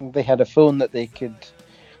a phone that they could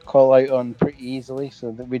call out on pretty easily,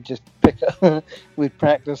 so that we'd just we'd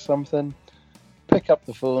practice something, pick up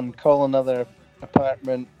the phone, call another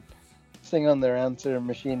apartment, sing on their answering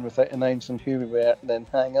machine without announcing who we were, and then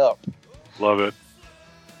hang up. Love it.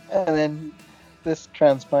 And then this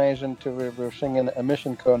transpires into where we're singing at a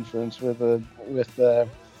mission conference with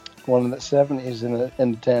one of the 70s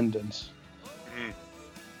in attendance.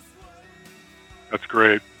 That's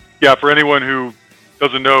great. Yeah, for anyone who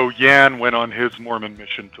doesn't know, Jan went on his Mormon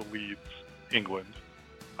mission to Leeds, England.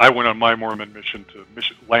 I went on my Mormon mission to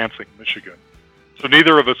Lansing, Michigan. So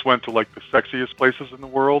neither of us went to like the sexiest places in the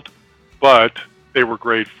world, but they were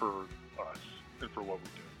great for us and for what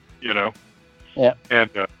we did, Yeah. And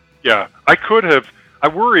yeah, I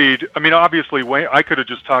worried, obviously Wayne, I could have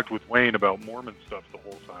just talked with Wayne about Mormon stuff the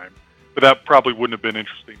whole time, but that probably wouldn't have been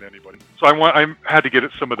interesting to anybody. So I had to get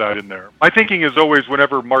some of that in there. My thinking is always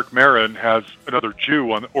whenever Mark Maron has another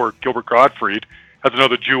Jew or Gilbert Gottfried has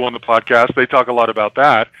another Jew on the podcast, they talk a lot about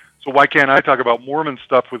that. So why can't I talk about Mormon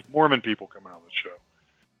stuff with Mormon people coming on the show?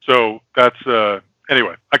 So that's,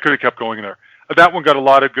 anyway, I could have kept going there. That one got a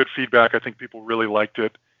lot of good feedback. I think people really liked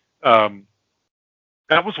it.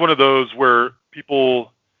 That was one of those where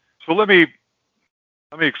people, so let me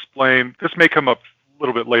explain. This may come up a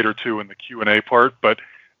little bit later too in the Q&A part, but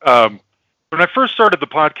when I first started the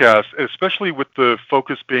podcast, especially with the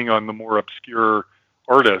focus being on the more obscure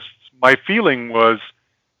artists, my feeling was,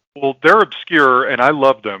 well, they're obscure and I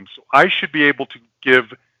love them, so I should be able to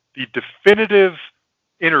give the definitive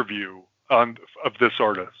interview of this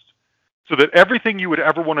artist, so that everything you would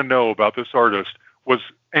ever want to know about this artist was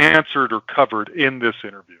answered or covered in this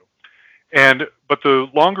interview. But the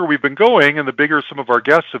longer we've been going and the bigger some of our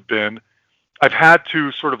guests have been, I've had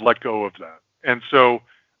to sort of let go of that. And so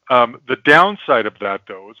the downside of that,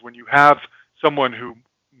 though, is when you have someone who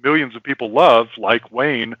millions of people love, like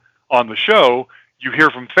Wayne, on the show, you hear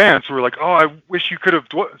from fans who are like, oh, I wish you could have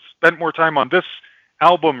spent more time on this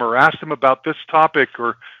album or asked him about this topic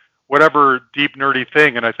or whatever deep, nerdy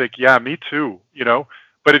thing. And I think, yeah, me too,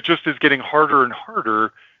 But it just is getting harder and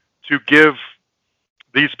harder to give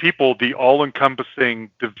these people the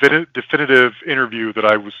all-encompassing, definitive interview that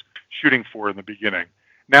I was shooting for in the beginning.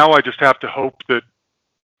 Now I just have to hope that,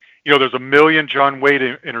 there's a million John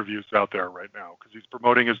Wade interviews out there right now because he's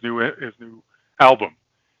promoting his new album.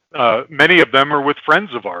 Many of them are with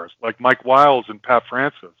friends of ours, like Mike Wiles and Pat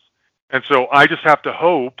Francis. And so I just have to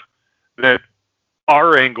hope that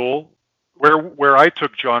our angle, where I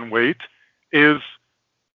took John Wade, is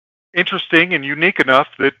interesting and unique enough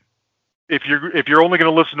that if you're only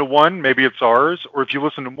going to listen to one, maybe it's ours, or if you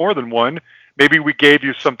listen to more than one, maybe we gave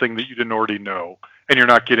you something that you didn't already know and you're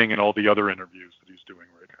not getting in all the other interviews that he's doing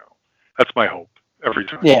right now. That's my hope every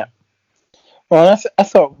time. Yeah. Well, I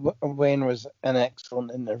thought Wayne was an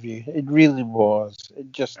excellent interview. It really was. It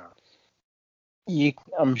just,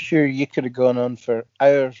 I'm sure you could have gone on for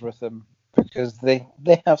hours with him because they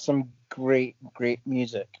have some great, great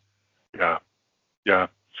music. Yeah.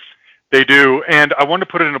 They do, and I want to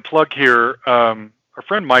put in a plug here. Our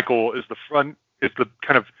friend Michael is the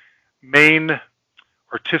kind of main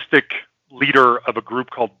artistic leader of a group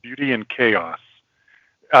called Beauty and Chaos.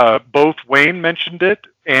 Both Wayne mentioned it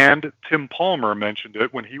and Tim Palmer mentioned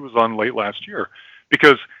it when he was on late last year,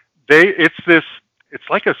 because it's this it's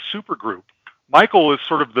like a super group. Michael is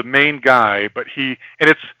sort of the main guy, but and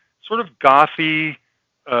it's sort of gothy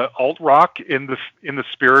alt rock in the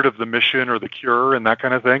spirit of the Mission or the Cure and that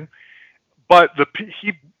kind of thing. But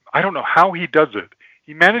I don't know how he does it.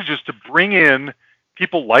 He manages to bring in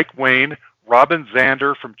people like Wayne, Robin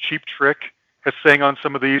Zander from Cheap Trick has sang on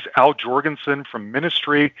some of these, Al Jorgensen from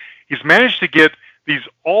Ministry. He's managed to get these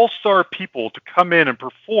all-star people to come in and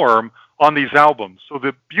perform on these albums. So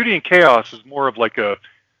the Beauty and Chaos is more of like a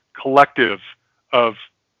collective of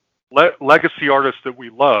legacy artists that we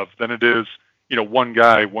love than it is, one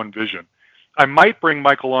guy, one vision. I might bring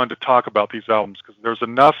Michael on to talk about these albums because there's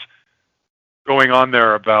enough going on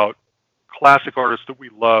there about classic artists that we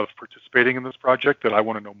love participating in this project that I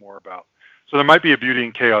want to know more about. So there might be a Beauty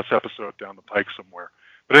and Chaos episode down the pike somewhere.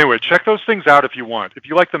 But anyway, check those things out if you want. If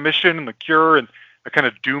you like the Mission and the Cure and the kind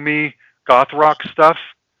of doomy goth rock stuff,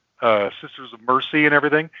 Sisters of Mercy and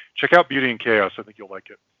everything, check out Beauty and Chaos. I think you'll like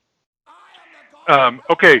it.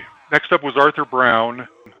 Okay, next up was Arthur Brown,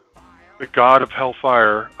 the God of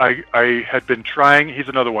Hellfire. I had been trying, he's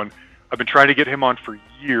another one, I've been trying to get him on for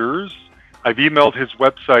years. I've emailed his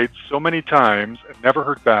website so many times and never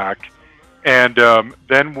heard back. And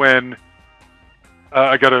then when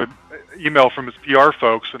I got an email from his PR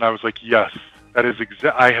folks, and I was like, yes, that is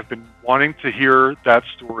I have been wanting to hear that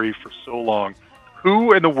story for so long.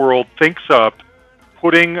 Who in the world thinks up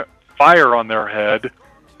putting fire on their head,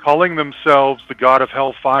 calling themselves the God of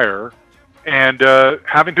Hellfire, and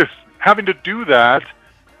having to do that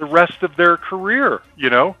the rest of their career,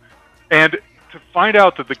 And to find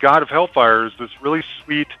out that the God of Hellfire is this really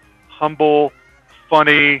sweet, humble,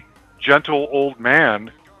 funny, gentle old man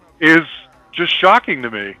is just shocking to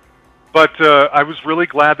me. But I was really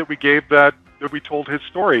glad that we told his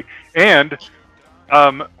story. And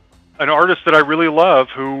an artist that I really love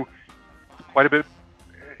who quite a bit,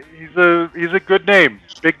 he's a good name,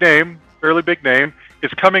 big name, fairly big name,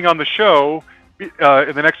 is coming on the show in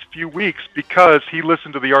the next few weeks because he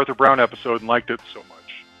listened to the Arthur Brown episode and liked it so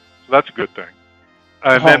much. So that's a good thing.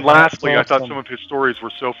 And then lastly, I thought some of his stories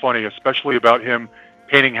were so funny, especially about him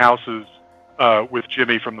painting houses with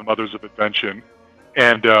Jimmy from the Mothers of Invention.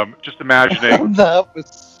 And just imagining, that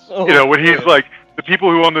was so when he's like, the people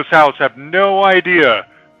who own this house have no idea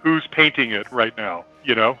who's painting it right now,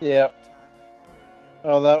 Yeah.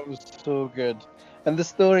 Oh, that was so good. And the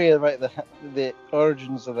story about the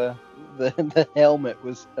origins of the helmet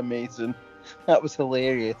was amazing. That was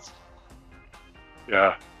hilarious.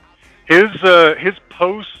 Yeah. His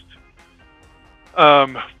post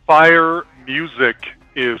fire music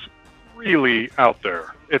is really out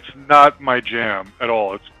there. It's not my jam at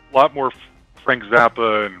all. It's a lot more Frank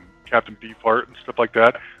Zappa and Captain Beefheart and stuff like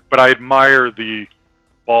that. But I admire the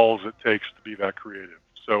balls it takes to be that creative.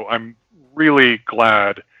 So I'm really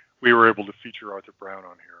glad we were able to feature Arthur Brown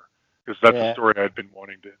on here because that's a story I'd been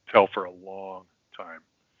wanting to tell for a long time.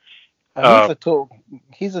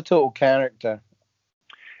 He's a total character.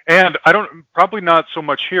 And probably not so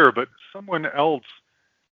much here, but someone else.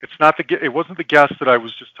 It wasn't the guest that I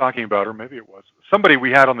was just talking about, or maybe it was somebody we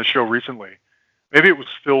had on the show recently. Maybe it was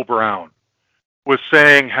Phil Brown, was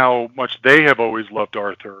saying how much they have always loved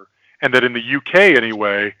Arthur, and that in the UK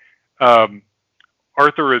anyway,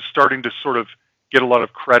 Arthur is starting to sort of get a lot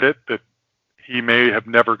of credit that he may have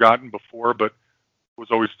never gotten before, but was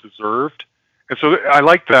always deserved. And so I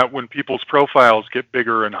like that when people's profiles get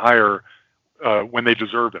bigger and higher when they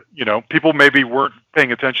deserve it. People maybe weren't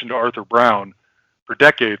paying attention to Arthur Brown for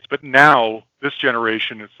decades, but now this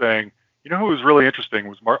generation is saying, who was really interesting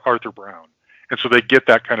was Arthur Brown. And so they get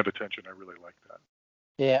that kind of attention. I really like that.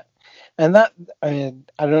 Yeah. And that, I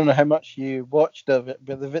don't know how much you watched of it,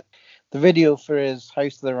 but the video for his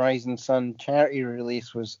House of the Rising Sun charity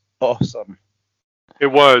release was awesome. It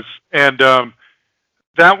was. And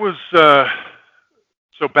that was,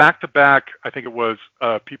 so back to back, I think it was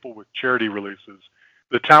people with charity releases.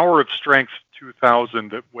 The Tower of Strength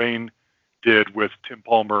 2000 that Wayne did with Tim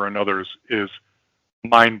Palmer and others is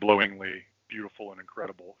mind-blowingly beautiful and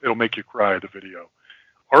incredible. It'll make you cry, the video.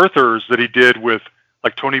 Arthur's that he did with,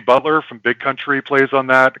 like Tony Butler from Big Country plays on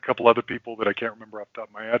that, a couple other people that I can't remember off the top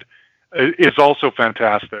of my head, is also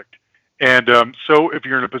fantastic. And so if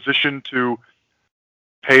you're in a position to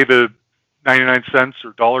pay the 99 cents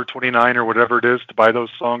or $1.29 or whatever it is to buy those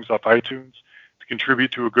songs off iTunes to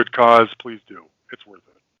contribute to a good cause, please do. It's worth it.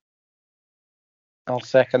 I'll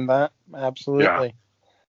second that. Absolutely.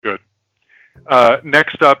 Yeah. Good.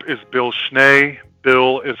 Next up is Bill Schnee.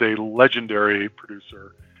 Bill is a legendary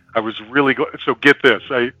producer. I was really so get this.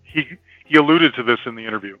 He alluded to this in the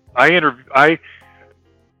interview. I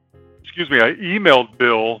emailed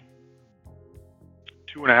Bill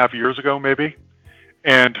 2.5 years ago maybe,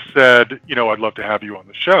 and said, I'd love to have you on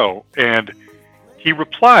the show. And he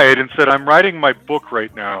replied and said, I'm writing my book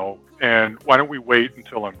right now, and why don't we wait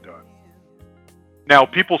until I'm done? Now,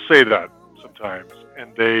 people say that sometimes,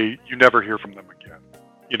 and you never hear from them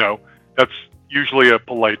again. That's usually a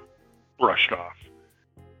polite brushed off.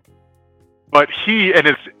 But he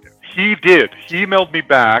did. He emailed me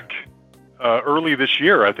back early this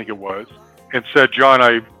year, I think it was, and said, John,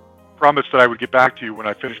 I promised that I would get back to you when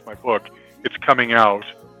I finished my book. It's coming out.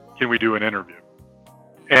 Can we do an interview?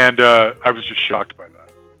 And I was just shocked by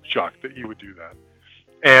that. Shocked that he would do that.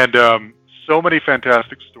 And so many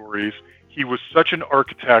fantastic stories. He was such an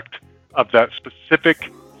architect of that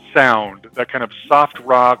specific sound, that kind of soft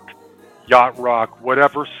rock, yacht rock,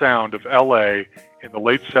 whatever sound of LA in the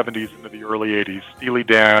late 70s into the early 80s. Steely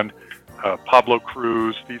Dan, Pablo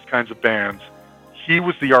Cruz, these kinds of bands. He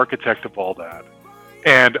was the architect of all that.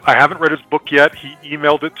 And I haven't read his book yet. He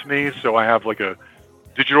emailed it to me, so I have like a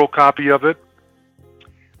digital copy of it.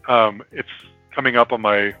 It's coming up on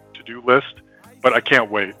my to-do list, but I can't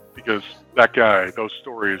wait because that guy, those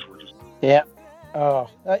stories were just... Yeah. Oh,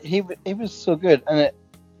 he was so good, and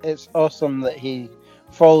it's awesome that he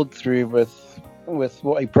followed through with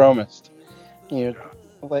what he promised.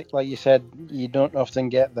 Like you said, you don't often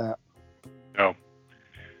get that.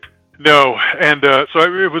 No, and so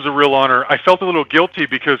it was a real honor. I felt a little guilty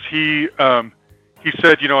because he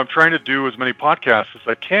said, I'm trying to do as many podcasts as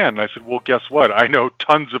I can. And I said, well, guess what? I know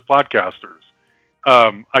tons of podcasters.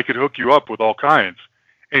 I could hook you up with all kinds.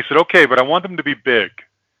 And he said, okay, but I want them to be big.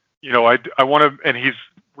 I want to, and he's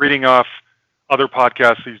reading off other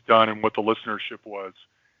podcasts he's done and what the listenership was.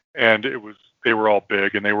 And they were all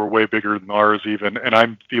big, and they were way bigger than ours even. And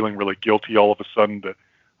I'm feeling really guilty all of a sudden that,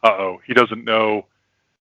 he doesn't know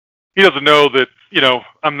that,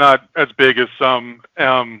 I'm not as big as some.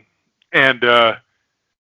 So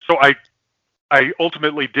I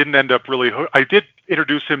ultimately didn't end up really, I did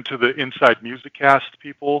introduce him to the Inside Music Cast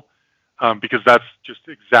people, because that's just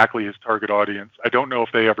exactly his target audience. I don't know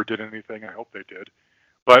if they ever did anything. I hope they did.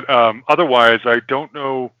 But otherwise, I don't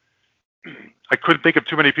know. I couldn't think of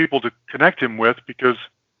too many people to connect him with because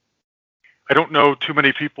I don't know too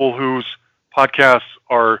many people whose podcasts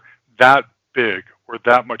are that big or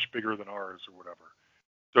that much bigger than ours or whatever.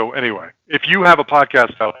 So anyway, if you have a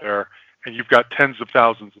podcast out there and you've got tens of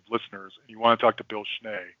thousands of listeners and you want to talk to Bill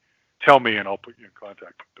Schnee, tell me and I'll put you in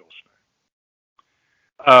contact with Bill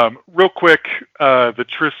Schnee. Real quick, the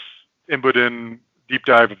Tris Imboden deep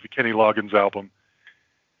dive of the Kenny Loggins album.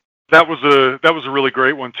 That was a really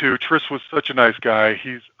great one too. Tris was such a nice guy.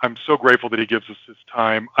 I'm so grateful that he gives us his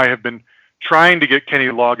time. I have been trying to get Kenny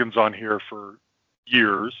Loggins on here for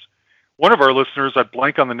years. One of our listeners, I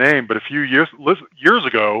blank on the name, but a few years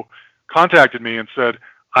ago, contacted me and said,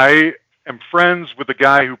 I am friends with the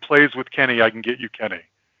guy who plays with Kenny. I can get you Kenny.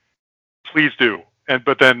 Please do.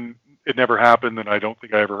 But then it never happened, and I don't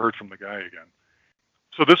think I ever heard from the guy again.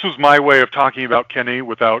 So this was my way of talking about Kenny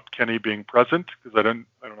without Kenny being present, because I don't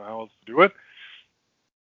know how else to do it.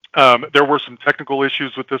 There were some technical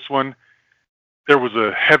issues with this one. There was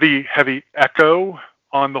a heavy echo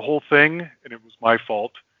on the whole thing, and it was my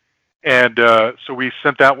fault. And so we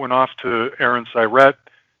sent that one off to Aaron Syrett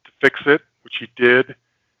to fix it, which he did,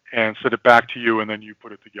 and sent it back to you, and then you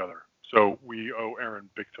put it together. So we owe Aaron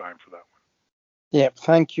big time for that one. Yeah,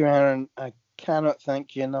 thank you, Aaron. I cannot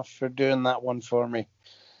thank you enough for doing that one for me.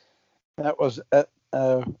 That was a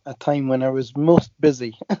time when I was most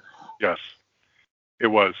busy. Yes, it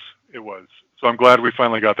was. So I'm glad we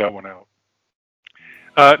finally got that one out.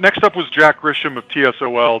 Next up was Jack Grisham of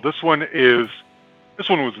TSOL. This one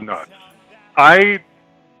was nuts.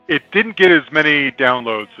 It didn't get as many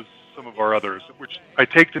downloads as some of our others, which I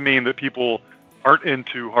take to mean that people aren't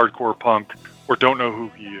into hardcore punk or don't know who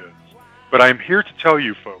he is. But I'm here to tell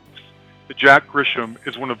you folks that Jack Grisham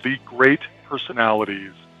is one of the great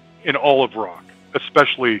personalities in all of rock,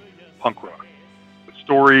 especially punk rock. The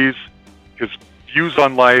stories, his views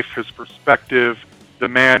on life, his perspective, the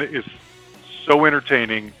man is so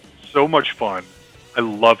entertaining, so much fun. I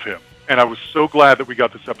love him. And I was so glad that we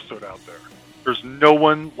got this episode out there. There's no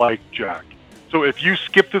one like Jack. So if you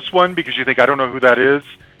skip this one because you think, I don't know who that is,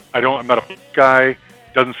 I'm not a guy,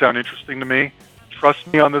 doesn't sound interesting to me, trust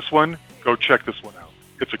me on this one, go check this one out.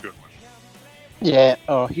 It's a good one. Yeah,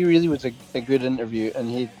 he really was a good interview, and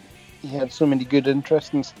he had so many good,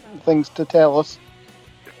 interesting things to tell us.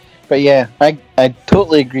 But yeah, I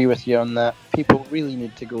totally agree with you on that. People really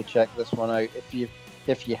need to go check this one out.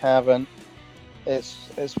 If you haven't,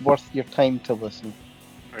 it's worth your time to listen.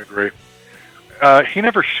 I agree. He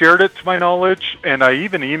never shared it to my knowledge, and I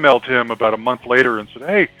even emailed him about a month later and said,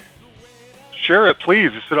 hey, share it,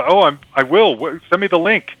 please." He said, "Oh, I will. Send me the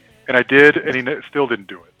link." And I did, and he still didn't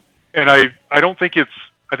do it. And I don't think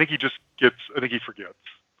I think he just gets. I think he forgets.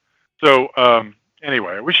 So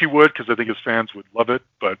anyway, I wish he would, because I think his fans would love it.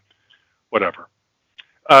 But whatever.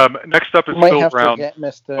 Next up is Might Phil have Brown. to get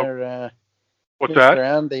Mr. What's Mr. that?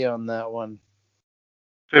 Andy on that one.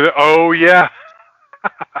 Say that. Oh yeah,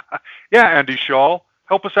 yeah. Andy Shaw,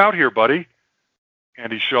 help us out here, buddy.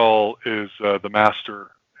 Andy Shaw is the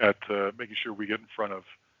master at making sure we get in front of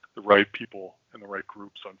the right people and the right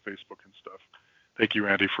groups on Facebook and stuff. Thank you,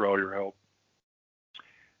 Andy, for all your help.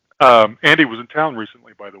 Andy was in town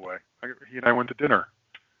recently, by the way. He and I went to dinner.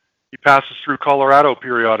 He passes through Colorado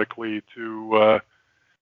periodically to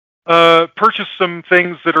purchase some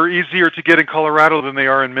things that are easier to get in Colorado than they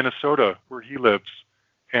are in Minnesota, where he lives.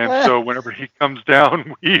 And so whenever he comes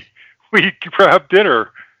down, we grab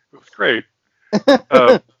dinner. It was great.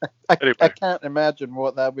 Anyway. I can't imagine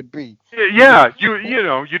what that would be. Yeah,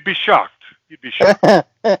 you'd be shocked. You'd be shocked.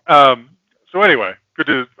 So anyway,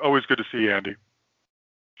 always good to see you, Andy.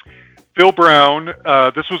 Phil Brown,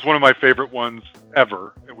 this was one of my favorite ones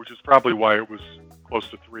ever, which is probably why it was close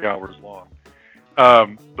to 3 hours long.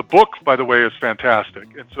 The book, by the way, is fantastic.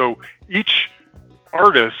 And so each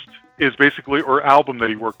artist is basically, or album that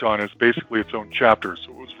he worked on, is basically its own chapter.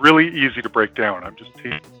 So it was really easy to break down. I'm just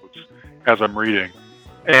taking notes as I'm reading.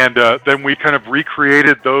 And then we kind of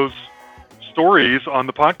recreated those stories on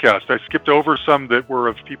the podcast. I skipped over some that were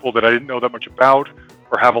of people that I didn't know that much about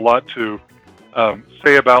or have a lot to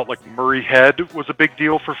say about, like Murray Head was a big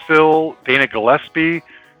deal for Phil, Dana Gillespie,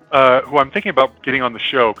 who I'm thinking about getting on the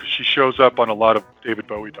show because she shows up on a lot of David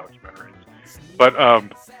Bowie documentaries. But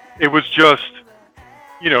it was just,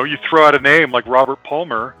 you throw out a name like Robert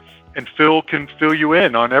Palmer and Phil can fill you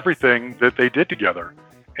in on everything that they did together.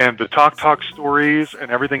 And the Talk stories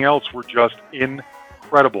and everything else were just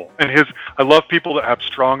incredible. And I love people that have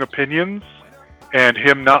strong opinions, and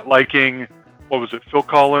him not liking, what was it, Phil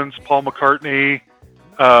Collins, Paul McCartney,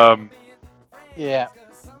 yeah.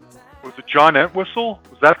 Was it John Entwistle?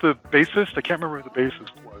 Was that the bassist? I can't remember who the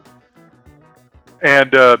bassist was.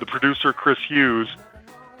 And the producer, Chris Hughes.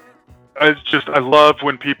 I love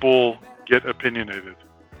when people get opinionated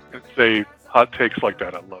and say hot takes like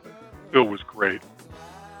that. I love it. Phil was great.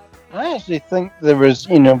 I actually think there was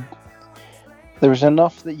enough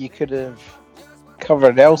that you could have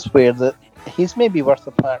covered elsewhere that he's maybe worth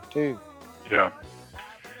a part two. Yeah.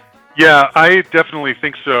 Yeah, I definitely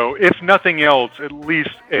think so. If nothing else, at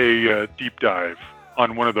least a deep dive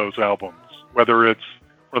on one of those albums, whether it's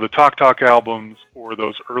one of the Talk albums or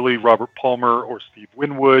those early Robert Palmer or Steve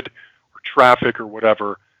Winwood or Traffic or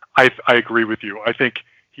whatever. I agree with you. I think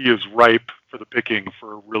he is ripe for the picking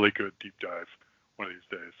for a really good deep dive one of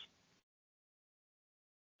these days.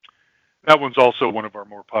 That one's also one of our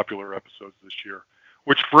more popular episodes this year,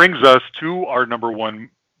 which brings us to our number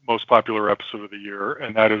one most popular episode of the year,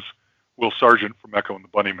 and that is Will Sargent from Echo and the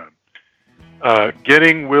Bunnymen.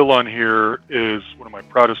 Getting Will on here is one of my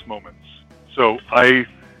proudest moments. So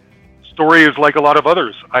story is like a lot of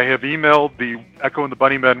others. I have emailed the Echo and the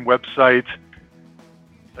Bunnymen website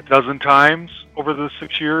a dozen times over the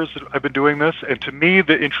 6 years that I've been doing this, and to me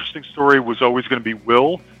the interesting story was always going to be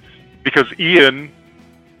Will, because Ian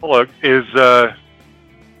is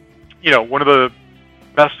one of the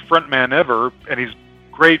best frontman ever, and he's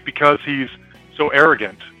great because he's so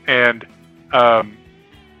arrogant and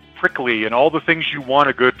prickly and all the things you want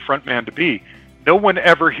a good frontman to be. No one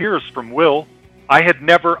ever hears from Will. I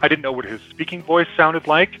didn't know what his speaking voice sounded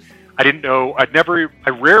like. I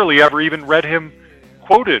rarely ever even read him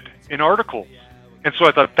quoted in articles. And so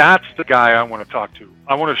I thought, that's the guy I want to talk to.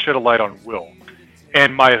 I want to shed a light on Will.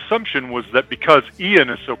 And my assumption was that because Ian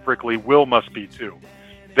is so prickly, Will must be too.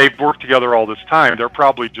 They've worked together all this time. They're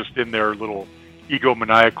probably just in their little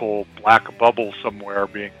egomaniacal black bubble somewhere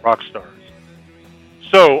being rock stars.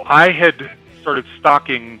 So I had started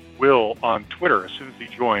stalking Will on Twitter as soon as he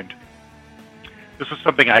joined. This is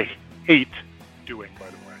something I hate doing, by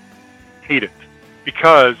the way. Hate it.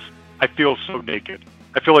 Because I feel so naked.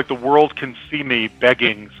 I feel like the world can see me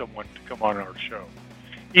begging someone to come on our show.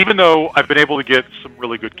 Even though I've been able to get some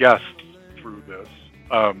really good guests through this,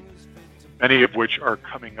 many of which are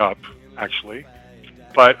coming up, actually.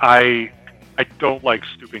 But I don't like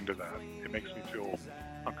stooping to that. It makes me feel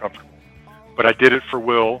uncomfortable. But I did it for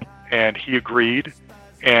Will, and he agreed.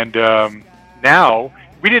 And now,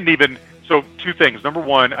 we didn't even... So, two things. Number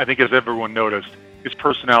one, I think as everyone noticed, his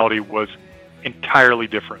personality was entirely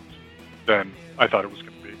different than I thought it was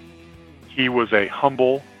going to be. He was a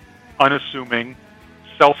humble, unassuming,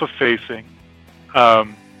 self-effacing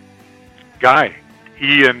guy.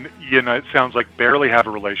 He and Ian, it sounds like, barely have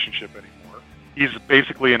a relationship anymore. He's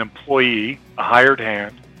basically an employee, a hired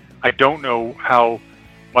hand. I don't know how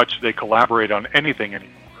much they collaborate on anything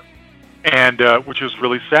anymore, and which is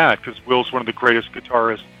really sad because Will's one of the greatest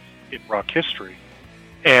guitarists in rock history,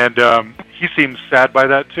 and he seems sad by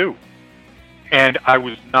that too. And I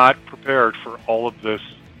was not prepared for all of this,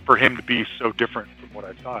 for him to be so different from what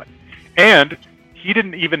I thought. And he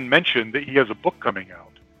didn't even mention that he has a book coming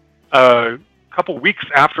out. A couple weeks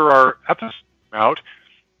after our episode came out,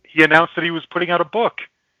 he announced that he was putting out a book.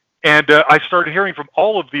 And I started hearing from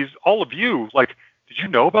all of you, like, did you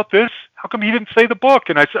know about this? How come he didn't say the book?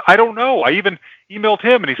 And I said, I don't know. I even emailed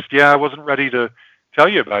him, and he said, yeah, I wasn't ready to tell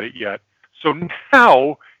you about it yet. So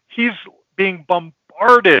now he's being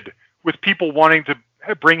bombarded with people wanting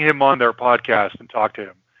to bring him on their podcast and talk to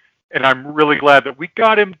him. And I'm really glad that we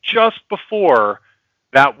got him just before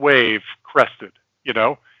that wave crested, you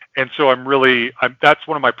know? And so that's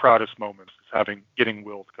one of my proudest moments, is getting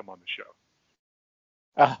Will to come on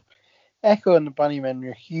the show. Echo and the Bunnymen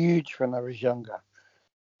were huge when I was younger.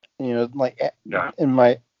 You know, like in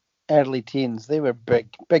my early teens, they were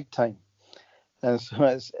big time. And so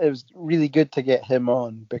it was really good to get him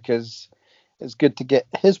on, because it's good to get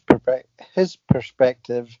his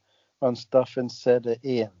perspective on stuff instead of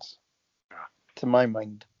Ian's, to my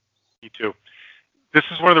mind. Me too. This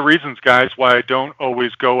is one of the reasons, guys, why I don't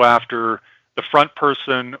always go after the front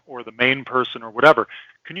person or the main person or whatever.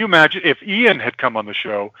 Can you imagine if Ian had come on the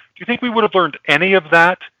show? Do you think we would have learned any of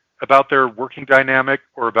that about their working dynamic,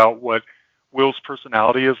 or about what Will's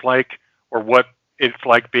personality is like, or what it's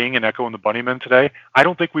like being an Echo and the Bunnymen today? I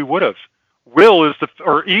don't think we would have.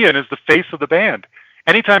 Ian is the face of the band.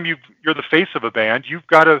 Anytime you're the face of a band, you've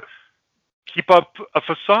got to keep up a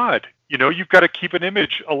facade. You know, you've got to keep an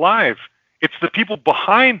image alive. It's the people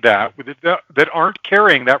behind that aren't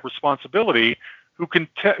carrying that responsibility who can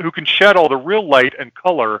shed all the real light and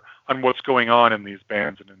color on what's going on in these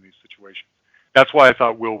bands and in these situations. That's why I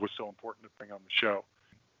thought Will was so important to bring on the show,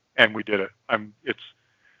 and we did it. I'm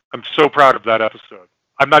so proud of that episode.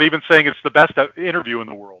 I'm not even saying it's the best interview in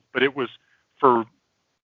the world, but it was, for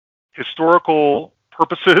historical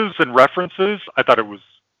purposes and references, I thought it was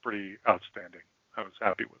pretty outstanding. I was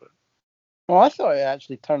happy with it. Well, I thought it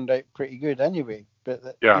actually turned out pretty good anyway.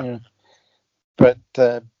 But yeah. You know,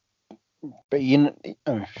 but you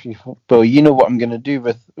know what I'm going to do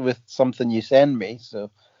with something you send me.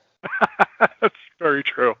 So that's very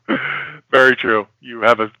true. Very true. You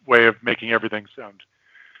have a way of making everything sound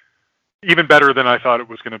even better than I thought it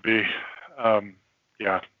was going to be.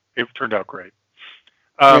 Yeah, it turned out great.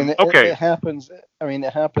 Okay. It happens. I mean,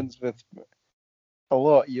 it happens with a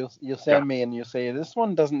lot. You'll send me and you'll say, this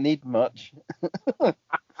one doesn't need much.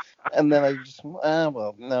 And then I just,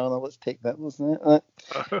 well, no, let's take that, wasn't it?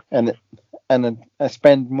 And I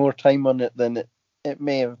spend more time on it than it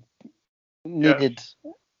may have needed,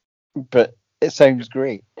 but it sounds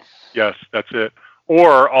great. Yes, that's it.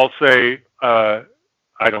 Or I'll say, I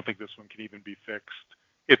don't think this one can even be fixed.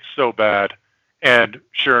 It's so bad. And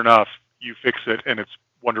sure enough, you fix it and it's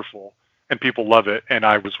wonderful and people love it. And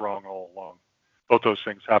I was wrong all along. Both those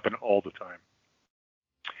things happen all the time.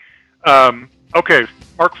 Okay,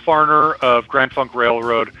 Mark Farner of Grand Funk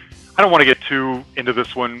Railroad. I don't want to get too into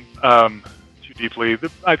this one too deeply.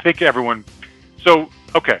 I think everyone... So,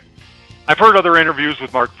 okay. I've heard other interviews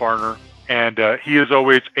with Mark Farner, and he is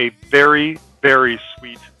always a very, very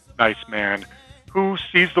sweet, nice man who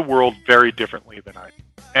sees the world very differently than I do.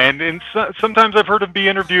 And sometimes I've heard him be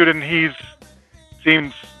interviewed, and he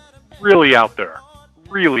seems really out there.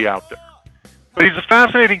 Really out there. But he's a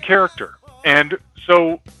fascinating character. And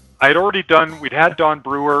so we'd had Don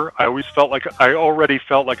Brewer. I already felt like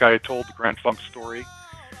I had told the Grand Funk story.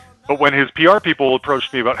 But when his PR people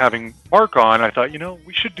approached me about having Mark on, I thought,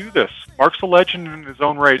 we should do this. Mark's a legend in his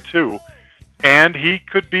own right, too. And this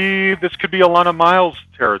could be Alana Miles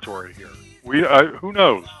territory here. Who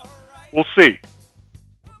knows? We'll see.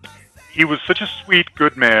 He was such a sweet,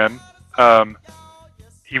 good man.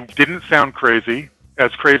 He didn't sound crazy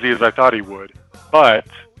as I thought he would. But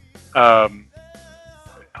he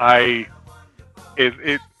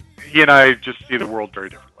and I just see the world very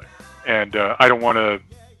differently. And I don't want to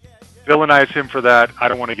villainize him for that. I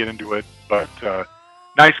don't want to get into it. But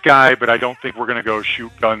nice guy, but I don't think we're going to go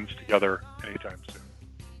shoot guns together anytime soon.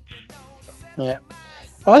 Yeah.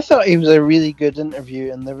 Well, I thought he was a really good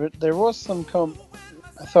interview, and there was some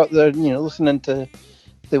I thought that, listening to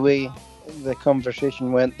the way the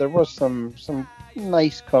conversation went, there was some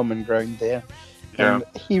nice common ground there. Yeah. And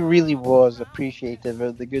he really was appreciative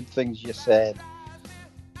of the good things you said.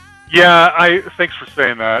 Yeah, thanks for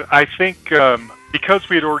saying that. I think because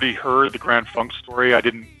we had already heard the Grand Funk story, I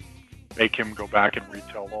didn't make him go back and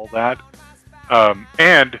retell all that.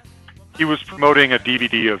 And he was promoting a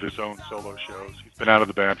DVD of his own solo shows. He's been out of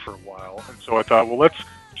the band for a while. And so I thought, well, let's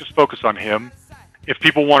just focus on him. If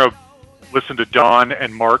people want to listen to Don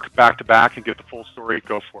and Mark back to back and get the full story,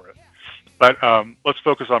 go for it. But let's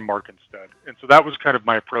focus on Mark instead. And so that was kind of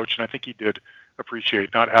my approach, and I think he did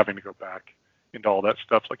appreciate not having to go back into all that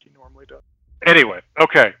stuff like he normally does. Anyway,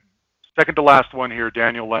 okay. Second to last one here,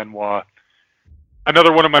 Daniel Lanois.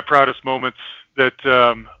 Another one of my proudest moments that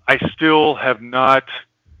I still have not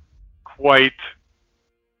quite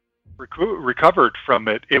recovered from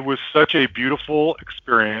it. It was such a beautiful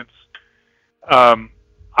experience.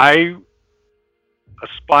 I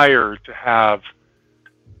aspire to have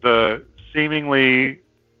the seemingly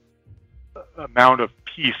amount of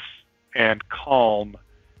peace and calm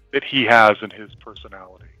that he has in his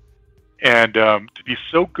personality. And to be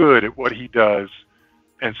so good at what he does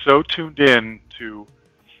and so tuned in to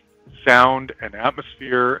sound and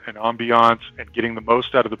atmosphere and ambiance and getting the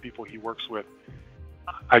most out of the people he works with,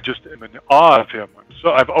 I just am in awe of him.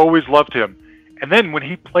 I've always loved him. And then when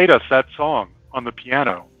he played us that song on the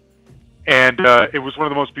piano, and it was one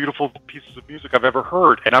of the most beautiful pieces of music I've ever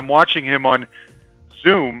heard. And I'm watching him on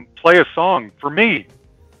Zoom play a song for me.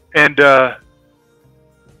 And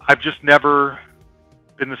I've just never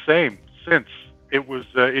been the same since.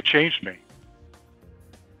 It changed me.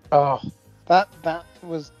 Oh, that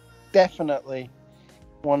was definitely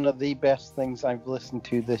one of the best things I've listened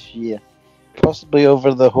to this year. Possibly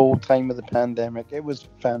over the whole time of the pandemic. It was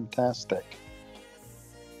fantastic.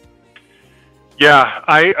 Yeah,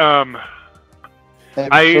 it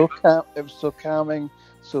was so calming,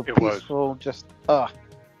 so peaceful. Just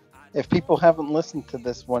if people haven't listened to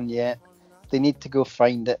this one yet, they need to go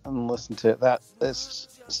find it and listen to it. That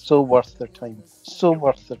is so worth their time. So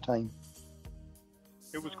worth their time.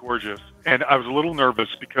 It was gorgeous, and I was a little nervous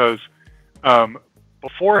because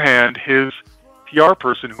beforehand, his PR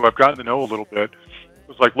person, who I've gotten to know a little bit,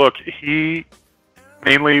 was like, "Look, he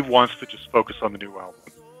mainly wants to just focus on the new album.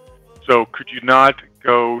 So could you not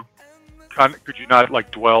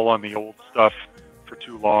like dwell on the old stuff for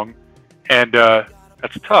too long?" And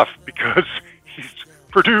that's tough because he's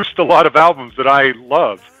produced a lot of albums that I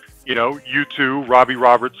love. You know, U2, Robbie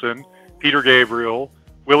Robertson, Peter Gabriel,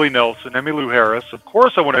 Willie Nelson, Emmylou Harris. Of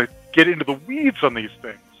course, I want to get into the weeds on these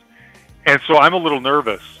things. And so I'm a little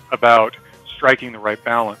nervous about striking the right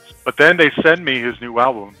balance. But then they send me his new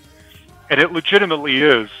album, and it legitimately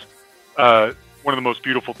is one of the most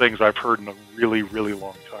beautiful things I've heard in a really, really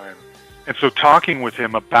long time. And so talking with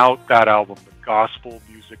him about that album, the gospel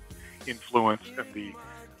music influence and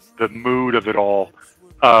the mood of it all,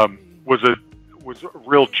 was a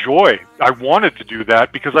real joy. I wanted to do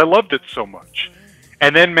that because I loved it so much.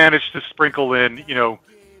 And then managed to sprinkle in,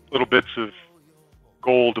 little bits of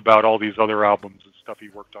gold about all these other albums and stuff he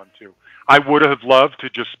worked on too. I would have loved to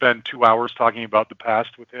just spend 2 hours talking about the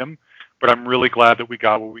past with him, but I'm really glad that we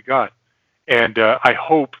got what we got. And I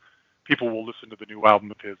hope people will listen to the new album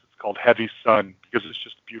of his. It's called Heavy Sun because it's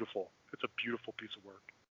just beautiful. It's a beautiful piece of work.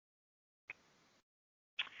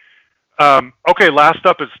 Okay, last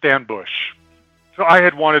up is Stan Bush. So I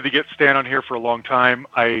had wanted to get Stan on here for a long time.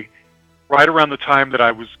 Right around the time that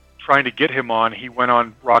I was trying to get him on, he went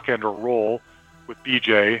on Rock and Roll with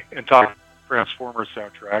BJ and talked Transformers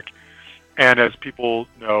soundtrack. And as people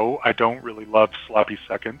know, I don't really love sloppy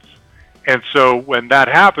seconds. And so when that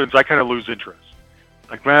happens, I kind of lose interest.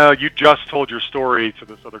 Like, well, you just told your story to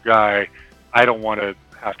this other guy. I don't want to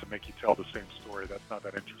have to make you tell the same story. That's not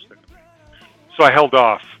that interesting to me. So I held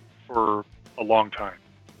off for a long time.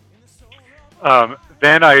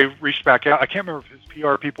 Then I reached back out. I can't remember if his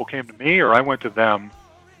PR people came to me or I went to them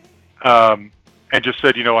and just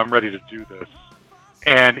said, I'm ready to do this.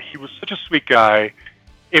 And he was such a sweet guy.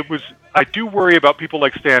 I do worry about people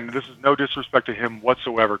like Stan. This is no disrespect to him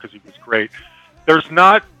whatsoever because he was great.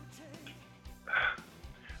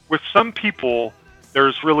 With some people,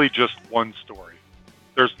 there's really just one story.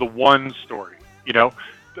 There's the one story,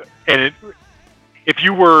 And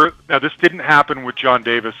now this didn't happen with John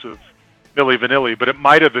Davis of Milli Vanilli, but it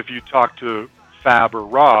might have if you talked to Fab or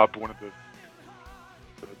Rob, one of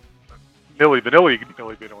the Milli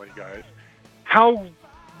Vanilli guys. How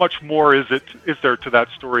much more is there to that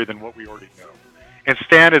story than what we already know? And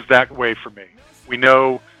Stan is that way for me. We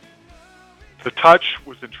know The Touch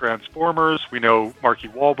was in Transformers. We know Mark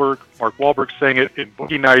Wahlberg sang it in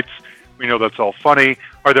Boogie Nights. We know that's all funny.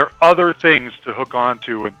 Are there other things to hook on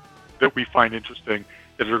to and that we find interesting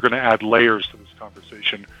that are going to add layers to this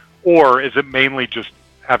conversation? Or is it mainly just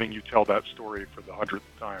having you tell that story for the 100th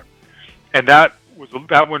time? And that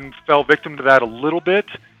one fell victim to that a little bit.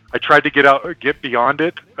 I tried to get beyond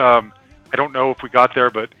it. I don't know if we got there,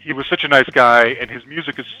 but he was such a nice guy, and his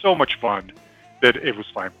music is so much fun that it was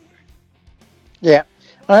fine with me. Yeah,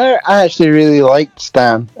 I actually really liked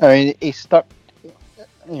Stan. I mean, he stuck,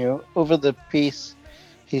 over the piece.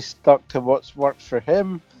 He's stuck to what's worked for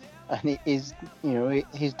him, and he's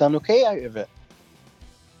done okay out of it.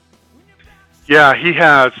 Yeah, he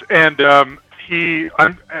has, and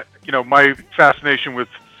my fascination with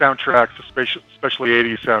soundtracks, especially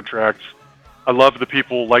 '80s soundtracks. I love the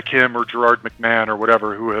people like him or Gerard McMahon or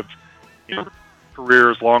whatever who have,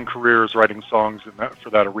 long careers writing songs for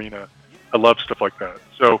that arena. I love stuff like that.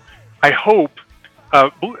 So I hope,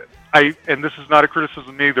 and this is not a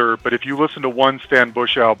criticism either, but if you listen to one Stan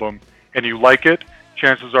Bush album and you like it,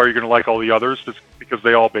 chances are you're going to like all the others just because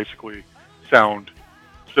they all basically sound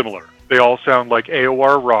similar. They all sound like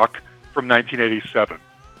AOR rock from 1987.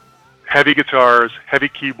 Heavy guitars, heavy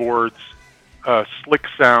keyboards, slick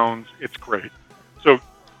sounds. It's great. So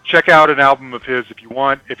check out an album of his if you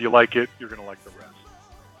want. If you like it, you're going to like the rest.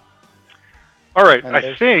 All right,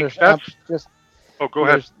 I think that's... Oh, go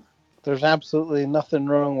ahead. There's absolutely nothing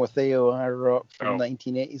wrong with AOR rock from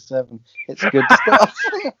 1987. It's good stuff.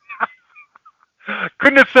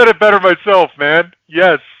 Couldn't have said it better myself, man.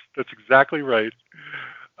 Yes, that's exactly right.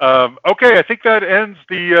 Okay, I think that ends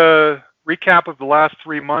the recap of the last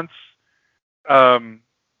 3 months.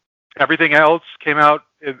 Everything else came out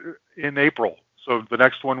in April. So the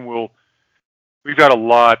next one we've got a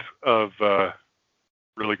lot of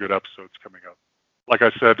really good episodes coming up. Like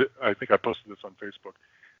I said, I think I posted this on Facebook.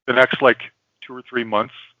 The next 2 or 3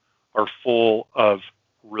 months are full of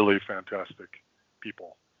really fantastic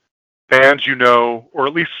people. Bands or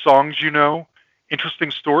at least songs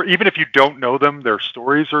interesting story. Even if you don't know them, their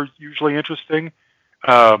stories are usually interesting.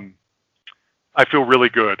 I feel really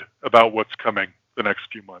good about what's coming the next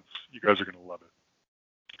few months. You guys are going to love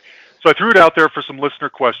it. So I threw it out there for some listener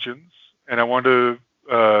questions, and I wanted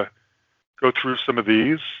to go through some of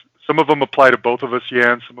these. Some of them apply to both of us,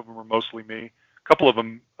 Jan. Some of them are mostly me. A couple of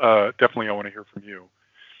them, definitely I want to hear from you.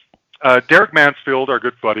 Derek Mansfield, our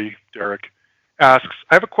good buddy, Derek, asks,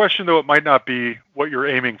 I have a question, though it might not be what you're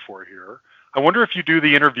aiming for here. I wonder if you do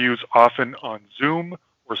the interviews often on Zoom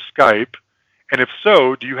or Skype, and if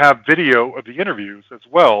so, do you have video of the interviews as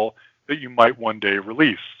well that you might one day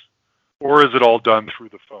release? Or is it all done through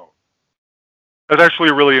the phone? That's actually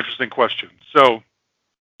a really interesting question. So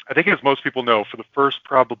I think as most people know, for the first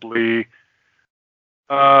probably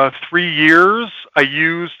 3 years, I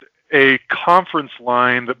used a conference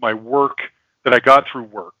line that I got through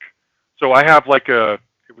work. So I have it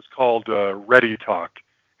was called Ready Talk.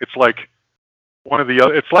 It's like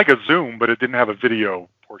it's like a Zoom, but it didn't have a video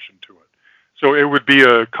portion to it. So it would be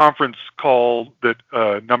a conference call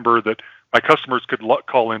number that my customers could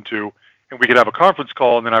call into, and we could have a conference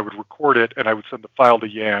call, and then I would record it, and I would send the file to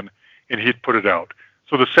Jan, and he'd put it out.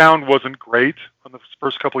 So the sound wasn't great on the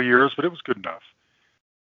first couple of years, but it was good enough.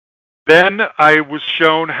 Then I was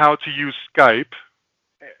shown how to use Skype,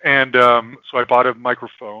 and so I bought a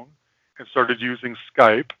microphone and started using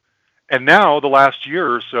Skype. And now, the last year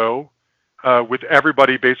or so, with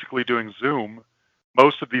everybody basically doing Zoom,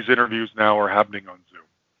 most of these interviews now are happening on Zoom.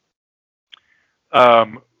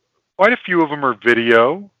 Quite a few of them are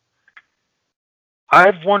video.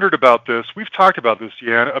 I've wondered about this. We've talked about this,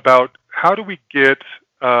 Jan, about how do we get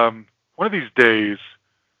one of these days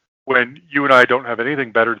when you and I don't have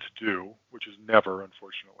anything better to do, which is never,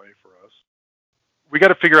 unfortunately, for us. We got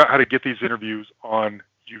to figure out how to get these interviews on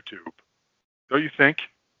YouTube. Don't you think?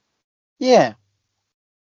 Yeah,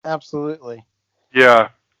 absolutely. Yeah.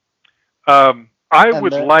 I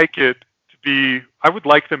would like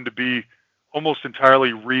them to be almost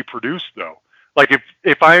entirely reproduced, though. Like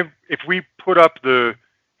if we put up the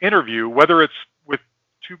interview, whether it's with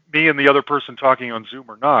me and the other person talking on Zoom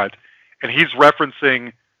or not, and he's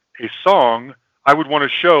referencing a song, I would want to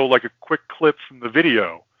show a quick clip from the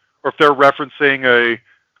video, or if they're referencing a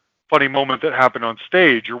funny moment that happened on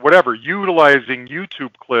stage or whatever, utilizing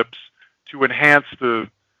YouTube clips to enhance the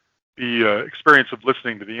experience of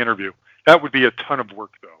listening to the interview. That would be a ton of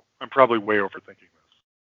work, though. I'm probably way overthinking this.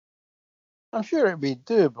 I'm sure it'd be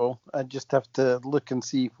doable. I just have to look and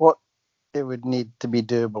see what it would need to be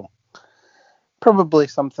doable. Probably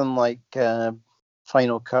something like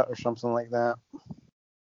Final Cut or something like that.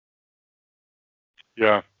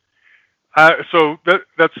 Yeah. So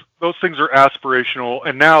those things are aspirational,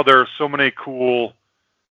 and now there are so many cool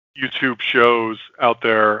YouTube shows out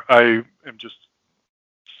there. I am just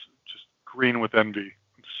green with envy.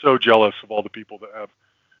 I'm so jealous of all the people that have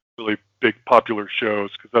really big popular shows,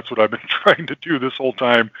 because that's what I've been trying to do this whole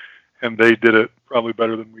time, and they did it probably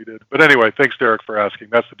better than we did. But anyway, thanks, Derek, for asking.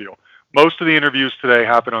 That's the deal. Most of the interviews today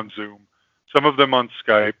happen on Zoom. Some of them on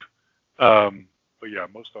Skype, but yeah,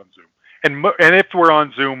 most on Zoom. And if we're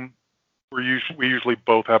on Zoom, we usually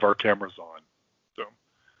both have our cameras on, so,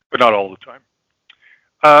 but not all the time.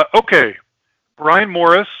 Okay, Brian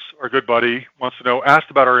Morris, our good buddy, wants to know,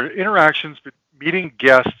 asked about our interactions meeting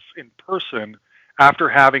guests in person after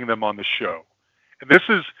having them on the show. And this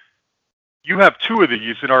is, you have two of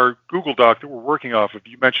these in our Google Doc that we're working off of.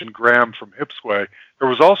 You mentioned Graham from Hipsway. There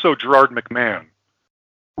was also Gerard McMahon.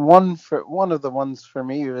 One of the ones for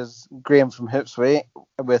me was Graham from Hipsway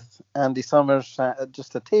with Andy Summers sat at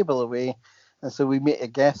just a table away, and so we met a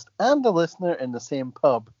guest and a listener in the same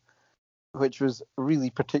pub, which was really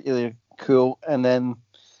particularly cool. And then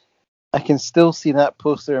I can still see that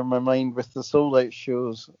poster in my mind with the sold out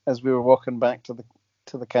shows as we were walking back to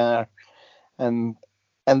the car, and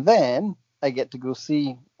then I get to go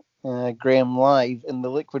see Graham live in the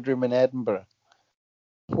Liquid Room in Edinburgh.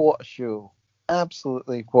 What a show!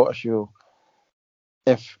 Absolutely, what a show!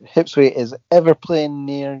 If Hipsway is ever playing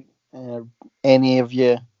near any of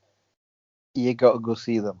you, you got to go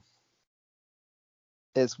see them.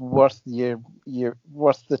 It's worth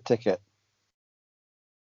worth the ticket.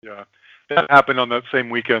 Yeah, that happened on that same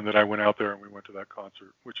weekend that I went out there and we went to that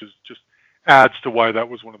concert, which is just adds to why that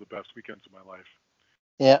was one of the best weekends of my life.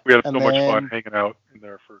 Yeah, we had so much fun hanging out in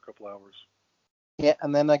there for a couple hours. Yeah,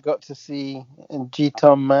 and then I got to see G.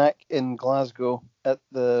 Tom Mac in Glasgow at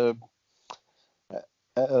a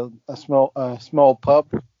small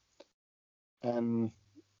pub, and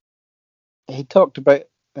he talked about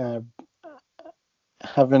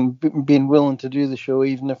having been willing to do the show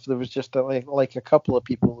even if there was just like a couple of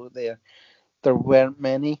people there. There weren't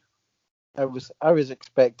many. I was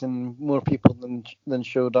expecting more people than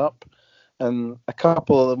showed up, and a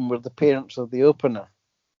couple of them were the parents of the opener.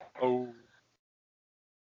 Oh.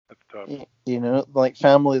 That's tough. You know, like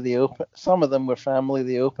family the open. Some of them were family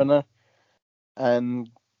the opener, and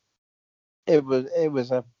it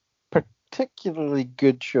was a particularly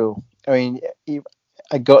good show. I mean,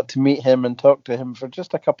 I got to meet him and talk to him for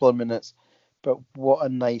just a couple of minutes, but what a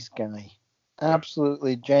nice guy!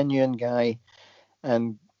 Absolutely genuine guy,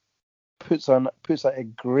 and puts out a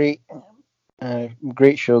great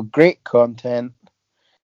show, great content,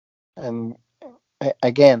 and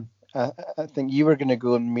again. I think you were going to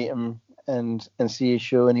go and meet him and see his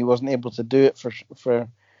show, and he wasn't able to do it for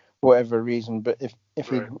whatever reason. But if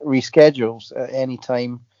he reschedules at any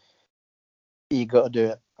time, you got to do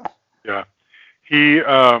it. Yeah,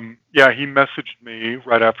 he messaged me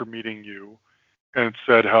right after meeting you and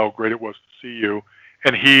said how great it was to see you,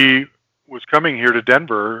 and he was coming here to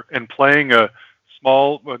Denver and playing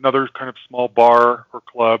another kind of small bar or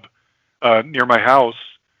club near my house,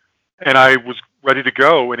 and I was ready to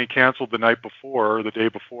go, and he canceled the night before, or the day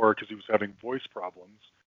before, because he was having voice problems.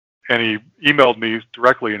 And he emailed me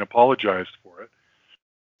directly and apologized for it.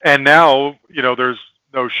 And now, there's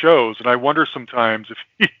no shows, and I wonder sometimes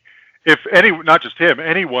not just him,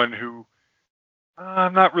 anyone who,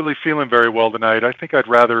 I'm not really feeling very well tonight, I think I'd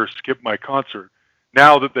rather skip my concert.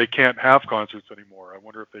 Now that they can't have concerts anymore, I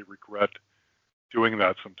wonder if they regret doing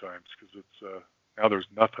that sometimes, because it's now there's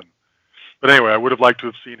nothing. But anyway, I would have liked to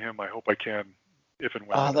have seen him. I hope I can, if and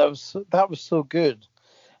when. That was so good.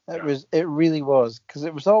 It really was, because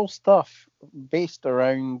it was all stuff based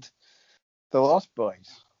around the Lost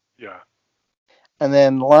Boys. Yeah. And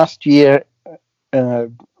then last year,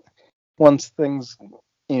 once things,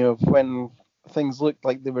 when things looked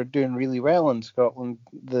like they were doing really well in Scotland,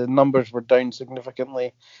 the numbers were down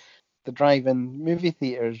significantly. The drive-in movie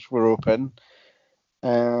theatres were open,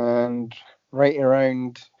 and right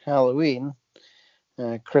around Halloween,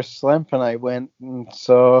 Chris Slemp and I went and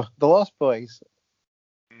saw The Lost Boys.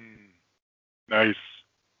 Nice.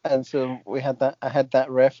 And so I had that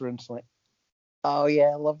reference, like, oh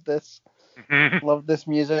yeah, I love this. Love this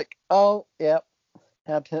music. Oh, yep.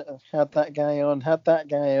 Had that guy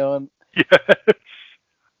on. Yes.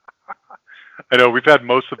 I know, we've had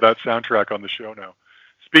most of that soundtrack on the show now.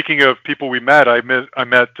 Speaking of people we met, I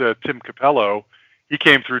met Tim Capello. He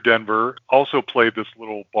came through Denver, also played this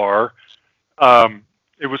little bar.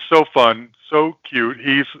 It was so fun, so cute.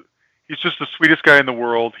 He's just the sweetest guy in the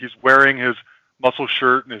world. He's wearing his muscle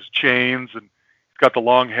shirt and his chains, and he's got the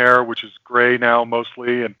long hair, which is gray now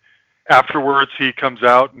mostly. And afterwards, he comes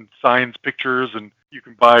out and signs pictures, and you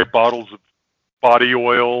can buy bottles of body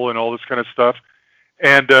oil and all this kind of stuff.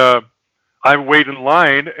 And I wait in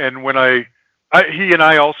line, and when he and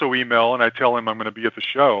I also email, and I tell him I'm going to be at the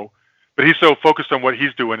show, but he's so focused on what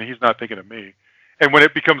he's doing, he's not thinking of me. And when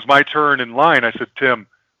it becomes my turn in line, I said, Tim,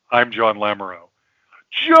 I'm John Lamoureux.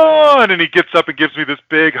 John! And he gets up and gives me this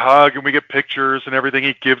big hug, and we get pictures and everything.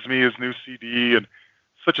 He gives me his new CD, and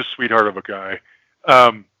such a sweetheart of a guy.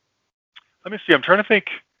 Let me see. I'm trying to think.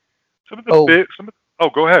 Some of the Oh, bit. Oh,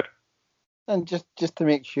 go ahead. and just to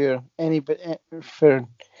make sure, anybody for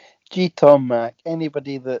G Tom Mac,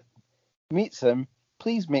 anybody that meets him,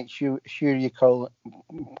 please make sure you call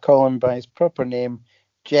him by his proper name,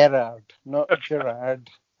 Gerard, not Gerard.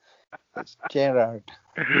 It's Gerard.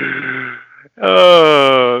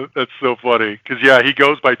 Oh, that's so funny. Because yeah, he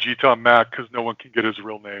goes by G Tom Mac because no one can get his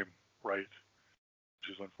real name right, which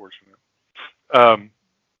is unfortunate. Um,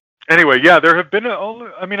 anyway, yeah, there have been.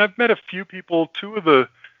 I mean, I've met a few people.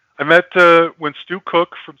 I met when Stu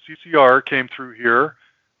Cook from CCR came through here.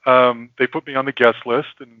 They put me on the guest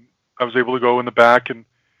list, and I was able to go in the back and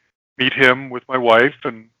meet him with my wife,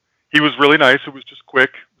 and he was really nice. It was just quick.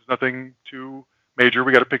 It was nothing too major.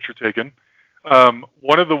 We got a picture taken.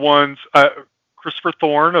 One of the ones, Christopher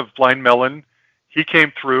Thorne of Blind Melon, he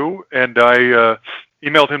came through, and I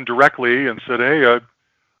emailed him directly and said, "Hey, you're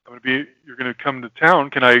going to come to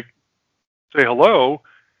town. Can I say hello?"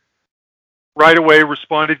 Right away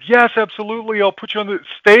responded, "Yes, absolutely. I'll put you on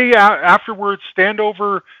stay afterwards. Stand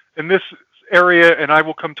over in this area, and I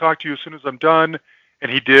will come talk to you as soon as I'm done."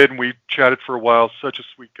 And he did, and we chatted for a while. Such a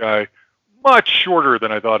sweet guy. Much shorter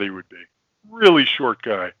than I thought he would be. Really short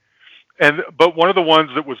guy. But one of the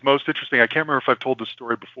ones that was most interesting, I can't remember if I've told this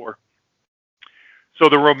story before. So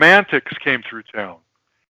the Romantics came through town,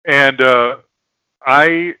 and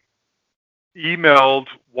I emailed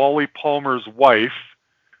Wally Palmer's wife,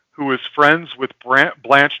 who is friends with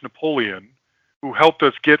Blanche Napoleon, who helped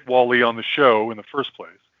us get Wally on the show in the first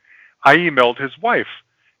place. I emailed his wife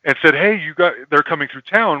and said, "Hey, they're coming through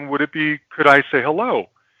town. Could I say hello?"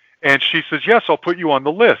 And she says, "Yes, I'll put you on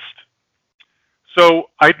the list." So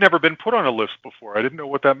I'd never been put on a list before. I didn't know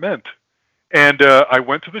what that meant. And I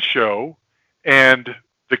went to the show, and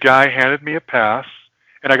the guy handed me a pass,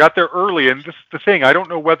 and I got there early. And this is the thing: I don't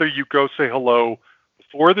know whether you go say hello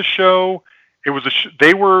before the show. It was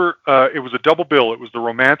it was a double bill. It was the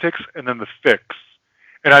Romantics and then the Fix,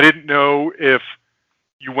 and I didn't know if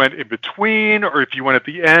you went in between or if you went at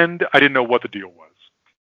the end. I didn't know what the deal was.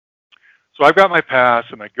 So I've got my pass,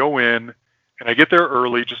 and I go in, and I get there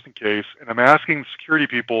early just in case, and I'm asking security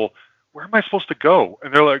people, "Where am I supposed to go?"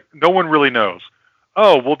 And they're like, "No one really knows."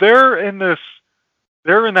 "Oh, well, they're in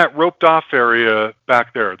that roped off area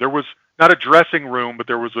back there. There was not a dressing room, but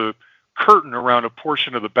there was a curtain around a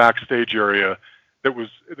portion of the backstage area that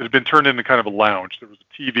had been turned into kind of a lounge. There was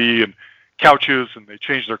a TV and couches, and they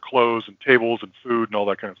changed their clothes and tables and food and all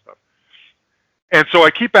that kind of stuff." And so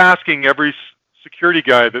I keep asking every security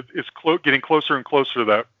guy that is getting closer and closer to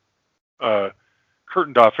that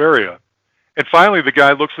curtained off area. And finally, the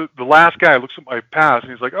last guy looks at my pass,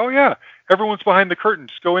 and he's like, "Oh yeah, everyone's behind the curtain.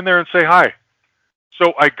 Just go in there and say hi."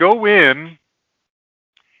 So I go in,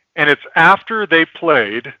 and it's after they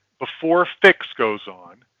played, before Fix goes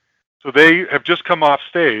on. So they have just come off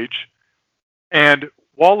stage, and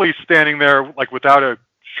Wally's standing there like without a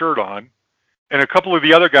shirt on, and a couple of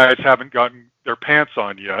the other guys haven't gotten their pants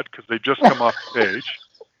on yet because they've just come off stage.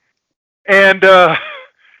 And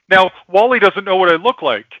now Wally doesn't know what I look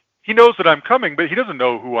like. He knows that I'm coming, but he doesn't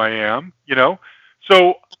know who I am, you know?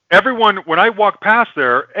 So everyone, when I walk past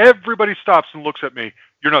there, everybody stops and looks at me.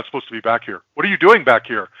 "You're not supposed to be back here. What are you doing back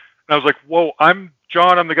here?" And I was like, "Whoa, I'm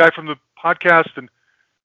John. I'm the guy from the podcast." And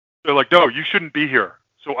they're like, "No, you shouldn't be here."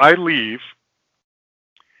 So I leave,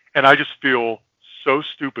 and I just feel so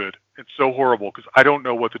stupid and so horrible because I don't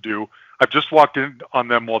know what to do. I've just walked in on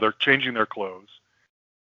them while they're changing their clothes.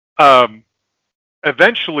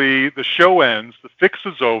 Eventually, the show ends. The Fix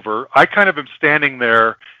is over. I kind of am standing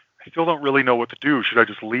there. I still don't really know what to do. Should I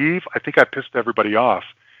just leave? I think I pissed everybody off.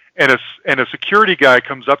 And a security guy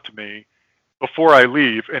comes up to me before I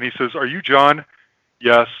leave, and he says, "Are you John?"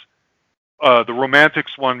 "Yes." "The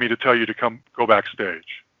Romantics want me to tell you to go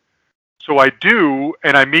backstage." So I do,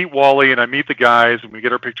 and I meet Wally, and I meet the guys, and we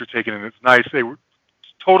get our picture taken, and it's nice. They were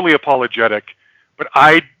totally apologetic, but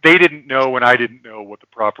they didn't know, and I didn't know what the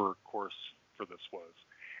proper course for this was.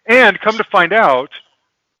 And come to find out,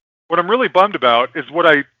 what I'm really bummed about is what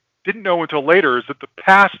I didn't know until later is that the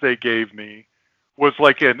pass they gave me was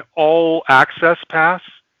like an all-access pass.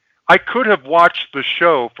 I could have watched the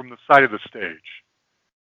show from the side of the stage.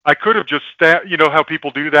 I could have just you know how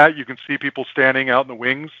people do that? You can see people standing out in the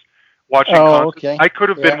wings watching concerts. Okay. I could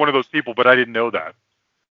have been one of those people, but I didn't know that.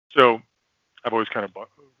 So I've always kind of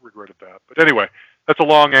regretted that. But anyway, that's a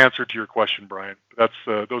long answer to your question, Brian. Those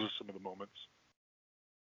are some of the moments.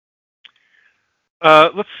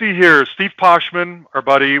 Let's see here. Steve Poshman, our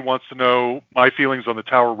buddy, wants to know my feelings on the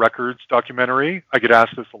Tower Records documentary. I get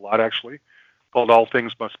asked this a lot, actually, called All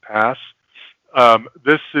Things Must Pass.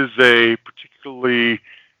 This is a particularly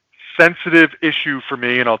sensitive issue for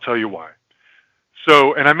me, and I'll tell you why.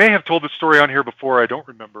 So, and I may have told this story on here before, I don't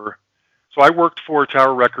remember. So I worked for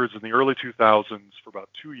Tower Records in the early 2000s for about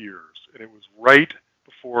 2 years, and it was right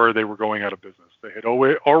before they were going out of business. They had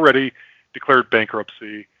already declared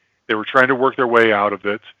bankruptcy. They were trying to work their way out of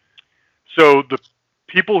it. So the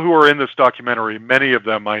people who are in this documentary, many of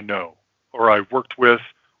them I know, or I worked with,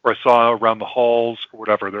 or I saw around the halls, or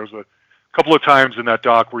whatever. There's a couple of times in that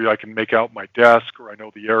doc where I can make out my desk, or I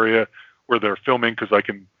know the area where they're filming because I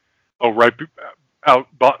can, right out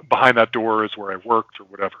behind that door is where I worked, or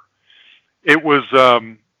whatever. It was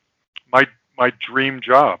my dream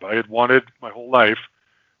job. I had wanted my whole life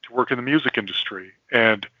to work in the music industry,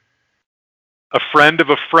 and a friend of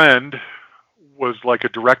a friend was like a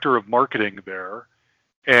director of marketing there,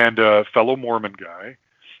 and a fellow Mormon guy.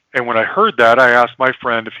 And when I heard that, I asked my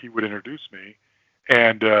friend if he would introduce me,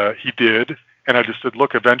 and he did. And I just said,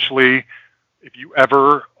 look, eventually, if you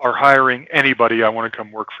ever are hiring anybody, I want to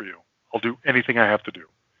come work for you. I'll do anything I have to do.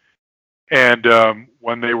 And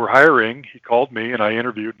when they were hiring, he called me, and I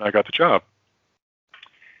interviewed, and I got the job.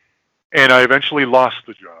 And I eventually lost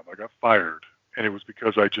the job. I got fired, and it was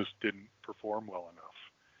because I just didn't perform well enough.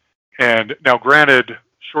 And now, granted,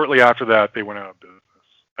 shortly after that, they went out of business.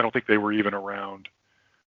 I don't think they were even around.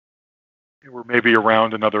 They were maybe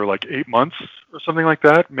around another like 8 months or something like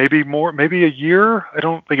that. Maybe more, maybe a year. I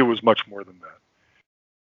don't think it was much more than that.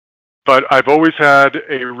 But I've always had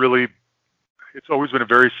it's always been a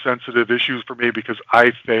very sensitive issue for me because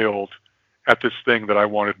I failed at this thing that I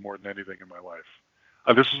wanted more than anything in my life.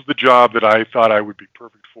 This was the job that I thought I would be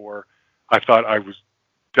perfect for. I thought I was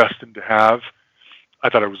destined to have. I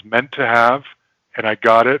thought I was meant to have, and I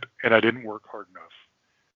got it, and I didn't work hard enough.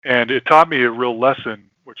 And it taught me a real lesson,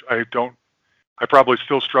 which I probably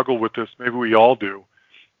still struggle with this, maybe we all do,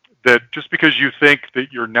 that just because you think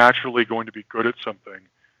that you're naturally going to be good at something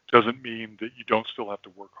doesn't mean that you don't still have to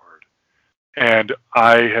work hard. And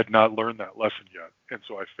I had not learned that lesson yet, and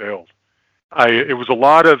so I failed. There was a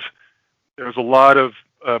lot of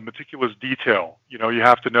meticulous detail. You know, you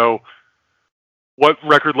have to know what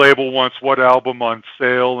record label wants what album on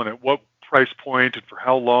sale and at what price point and for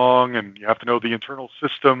how long, and you have to know the internal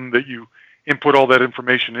system that you input all that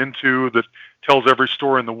information into that tells every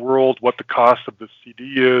store in the world what the cost of the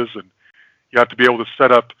CD is, and you have to be able to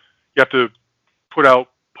you have to put out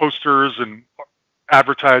posters and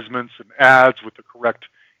advertisements and ads with the correct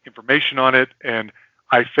information on it, and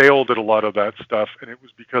I failed at a lot of that stuff, and it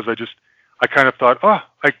was because I kind of thought,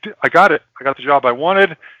 I got it. I got the job I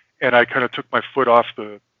wanted, and I kind of took my foot off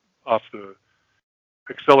the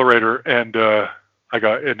accelerator, and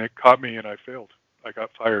it caught me, and I failed. I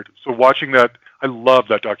got fired. So watching that, I love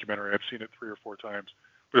that documentary. I've seen it 3 or 4 times,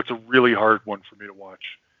 but it's a really hard one for me to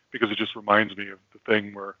watch because it just reminds me of the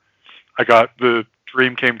thing where the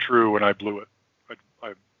dream came true and I blew it.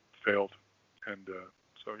 I failed, and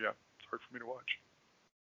so yeah, it's hard for me to watch.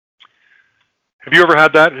 Have you ever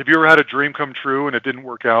had that? Have you ever had a dream come true and it didn't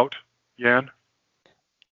work out, Jan?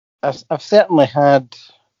 I've certainly had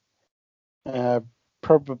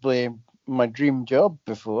probably my dream job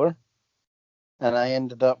before, and I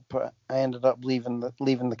ended up leaving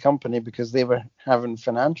the company because they were having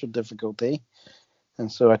financial difficulty,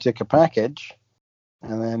 and so I took a package.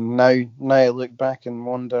 And then now I look back and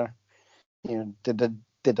wonder,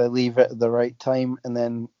 did I leave it at the right time? And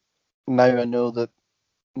then now I know that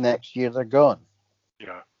next year they're gone.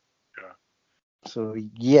 Yeah. So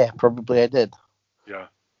yeah, probably I did.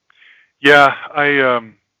 Yeah.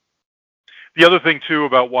 The other thing too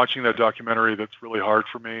about watching that documentary that's really hard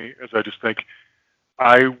for me is I just think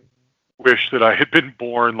I wish that I had been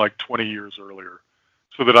born like 20 years earlier,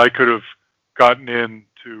 so that I could have gotten in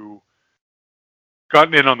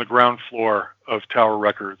on the ground floor of Tower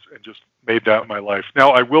Records and just made that my life.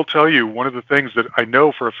 Now, I will tell you, one of the things that I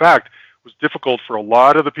know for a fact was difficult for a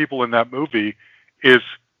lot of the people in that movie is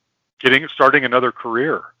starting another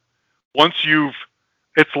career.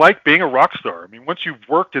 It's like being a rock star. I mean, once you've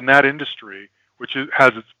worked in that industry, which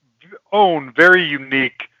has its own very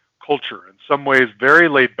unique culture, in some ways very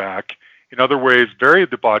laid back, in other ways very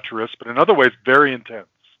debaucherous, but in other ways very intense.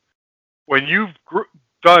 When you've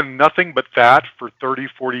done nothing but that for 30,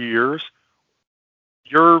 40 years,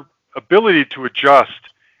 your ability to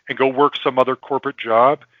adjust and go work some other corporate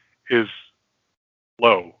job is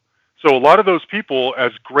low. So a lot of those people,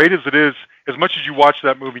 as great as it is, as much as you watch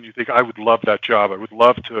that movie and you think, I would love that job, I would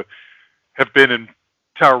love to have been in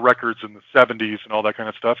Tower Records in the 70s and all that kind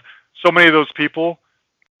of stuff, so many of those people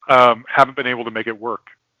haven't been able to make it work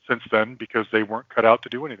since then because they weren't cut out to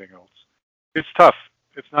do anything else. It's tough.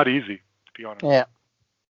 It's not easy, to be honest.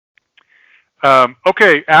 Yeah.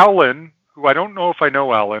 Okay, Alan, who I don't know if I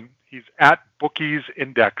know, Alan. He's at Bookies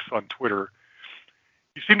Index on Twitter.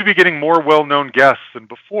 You seem to be getting more well-known guests than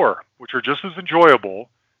before, which are just as enjoyable.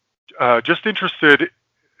 Just interested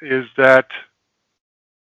is that,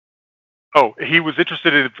 he was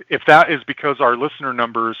interested in if that is because our listener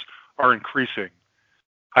numbers are increasing.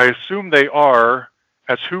 I assume they are,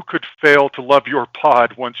 as who could fail to love your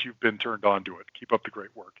pod once you've been turned on to it? Keep up the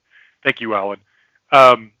great work. Thank you, Alan.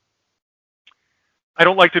 I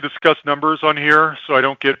don't like to discuss numbers on here, so I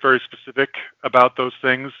don't get very specific about those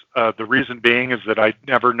things. The reason being is that I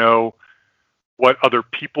never know what other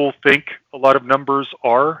people think a lot of numbers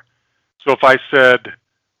are. So if I said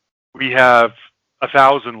we have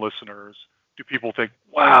 1,000 listeners, do people think,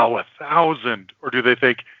 wow, 1,000? Or do they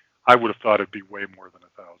think, I would have thought it'd be way more than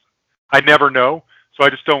 1,000? I never know, so I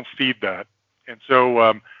just don't feed that. And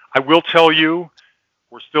so I will tell you,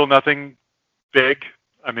 we're still nothing big.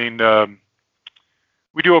 I mean,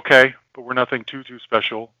 we do okay, but we're nothing too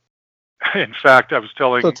special. In fact, I was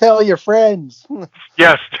telling... So tell your friends.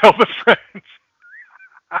 Yes, tell the friends.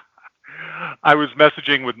 I was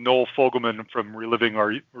messaging with Noel Fogelman from Reliving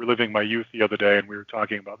My Youth the other day, and we were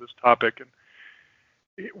talking about this topic.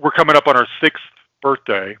 And we're coming up on our 6th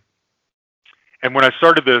birthday. And when I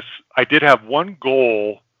started this, I did have one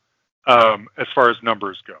goal as far as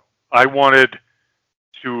numbers go. I wanted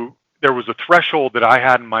to... There was a threshold that I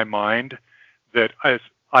had in my mind that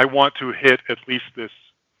I want to hit at least this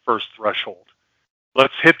first threshold.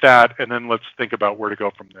 Let's hit that, and then let's think about where to go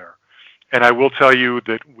from there. And I will tell you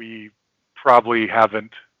that we probably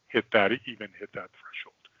haven't hit that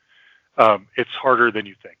threshold. It's harder than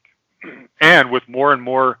you think. And with more and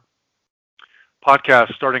more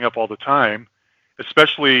podcasts starting up all the time,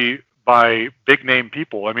 especially by big name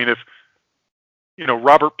people. I mean, if,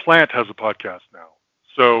 Robert Plant has a podcast now.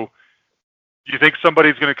 So do you think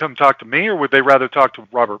somebody's going to come talk to me, or would they rather talk to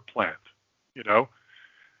Robert Plant?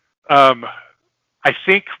 I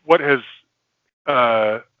think what has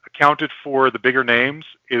accounted for the bigger names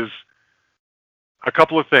is a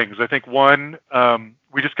couple of things. I think one,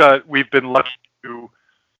 we've been lucky to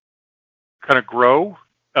kind of grow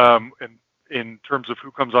in terms of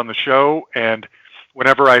who comes on the show. And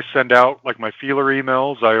whenever I send out like my feeler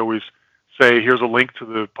emails, I always say, here's a link to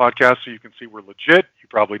the podcast so you can see we're legit. You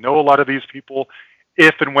probably know a lot of these people.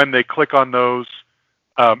 If and when they click on those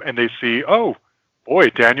and they see, oh, boy,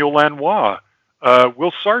 Daniel Lanois,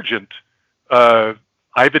 Will Sargent,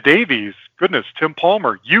 Ida Davies, goodness, Tim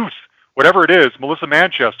Palmer, Youth, whatever it is, Melissa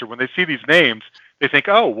Manchester, when they see these names, they think,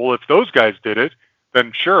 oh, well, if those guys did it,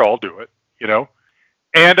 then sure, I'll do it,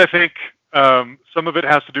 And I think some of it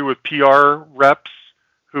has to do with PR reps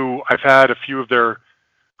who I've had a few of their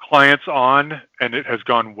clients on, and it has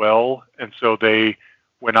gone well. And so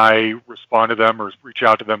when I respond to them or reach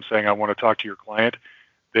out to them saying, I want to talk to your client,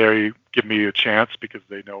 they give me a chance because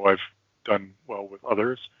they know I've done well with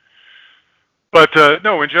others. But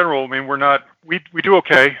no, in general, I mean, we do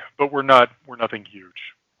okay, but we're nothing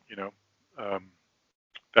huge,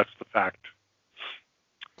 that's the fact.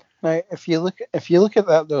 Now, if you look at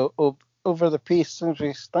that though, over the piece since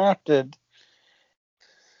we started,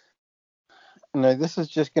 now this is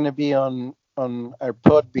just going to be on our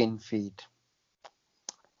Podbean feed.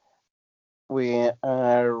 We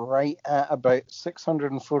are right at about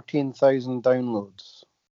 614,000 downloads.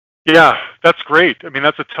 Yeah, that's great. I mean,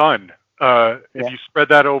 that's a ton. If you spread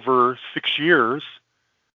that over 6 years,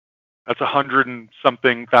 that's 100 and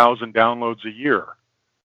something thousand downloads a year.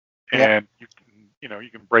 And you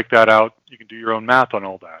can break that out. You can do your own math on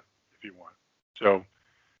all that if you want. So,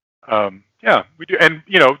 we do. And,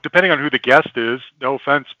 depending on who the guest is, no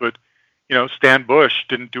offense, but, Stan Bush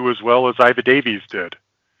didn't do as well as Ida Davies did.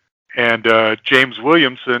 And James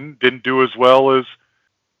Williamson didn't do as well as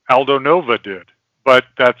Aldo Nova did. But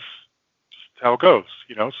that's just how it goes.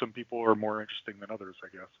 Some people are more interesting than others, I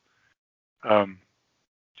guess.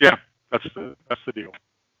 That's the deal.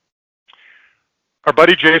 Our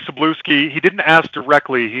buddy Jay Sabluski, he didn't ask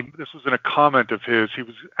directly. This was in a comment of his. He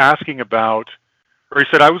was asking about, or he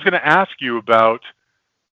said, I was going to ask you about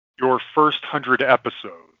your first 100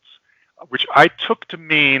 episodes, which I took to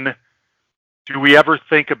mean, do we ever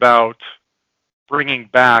think about bringing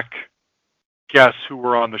back guests who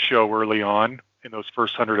were on the show early on in those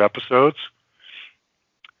first 100 episodes?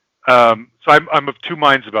 So I'm of two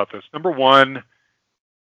minds about this. Number one,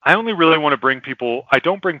 I only really want to I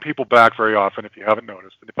don't bring people back very often, if you haven't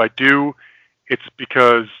noticed. And if I do, it's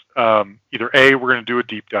because either A, we're going to do a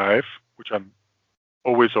deep dive, which I'm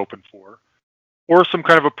always open for, or some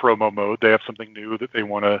kind of a promo mode. They have something new that they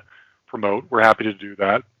want to promote. We're happy to do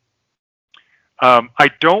that. I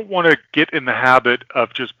don't want to get in the habit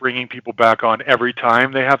of just bringing people back on every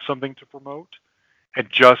time they have something to promote and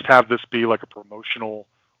just have this be like a promotional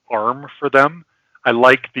arm for them. I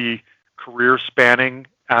like the career spanning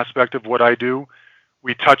aspect of what I do.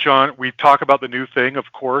 We talk about the new thing,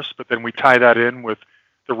 of course, but then we tie that in with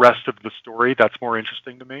the rest of the story. That's more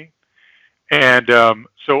interesting to me. And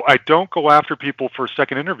so I don't go after people for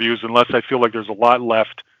second interviews unless I feel like there's a lot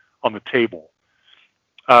left on the table.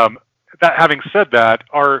 That having said that,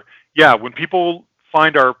 when people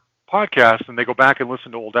find our podcast and they go back and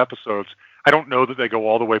listen to old episodes, I don't know that they go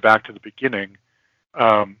all the way back to the beginning.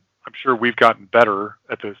 I'm sure we've gotten better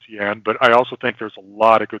at this, Yan, but I also think there's a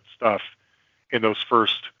lot of good stuff in those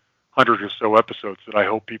first 100 or so episodes that I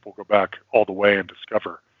hope people go back all the way and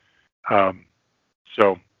discover.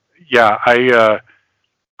 So, yeah,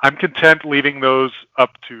 I'm content leaving those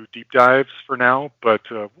up to deep dives for now, but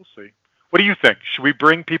we'll see. What do you think? Should we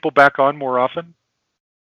bring people back on more often?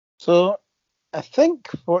 So, I think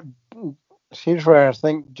here's where I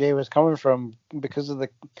think Jay was coming from, because of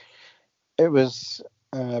it was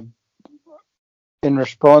in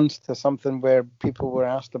response to something where people were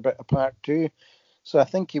asked about a part 2. So I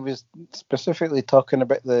think he was specifically talking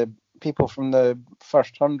about the people from the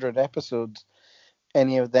first 100 episodes,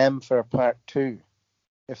 any of them for a part 2,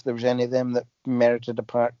 if there was any of them that merited a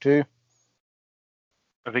part 2.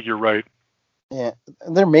 I think you're right. Yeah,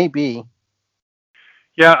 there may be.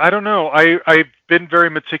 Yeah, I don't know. I've been very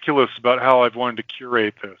meticulous about how I've wanted to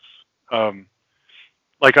curate this.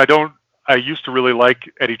 I used to really like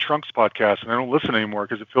Eddie Trunk's podcast, and I don't listen anymore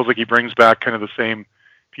because it feels like he brings back kind of the same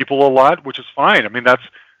people a lot, which is fine. I mean, that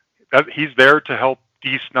he's there to help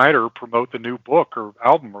Dee Snider promote the new book or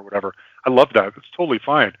album or whatever. I love that. It's totally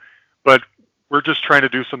fine. But we're just trying to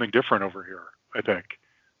do something different over here, I think.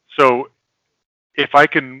 So if I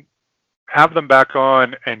can have them back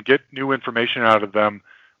on and get new information out of them,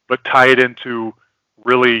 but tie it into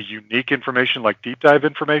really unique information like deep dive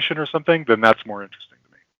information or something, then that's more interesting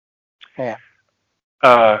to me.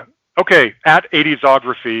 Yeah. Okay, at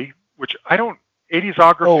 80sography, which I don't,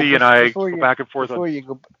 80sography and I go back and forth. Before you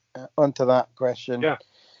go on to that question, yeah,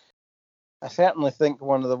 I certainly think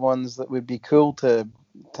one of the ones that would be cool to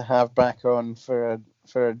have back on for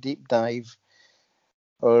a deep dive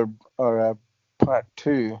or a part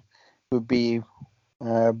 2 would be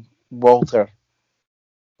Walter.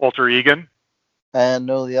 Walter Egan? And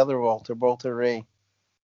no, the other Walter Ray.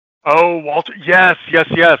 Oh, Walter. Yes.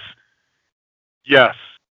 Yes.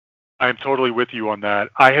 I am totally with you on that.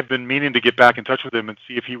 I have been meaning to get back in touch with him and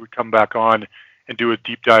see if he would come back on and do a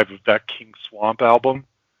deep dive of that King Swamp album,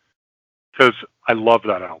 because I love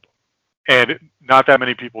that album. And not that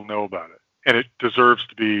many people know about it. And it deserves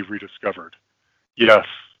to be rediscovered. Yes.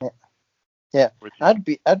 Yeah. I'd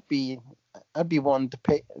be wanting to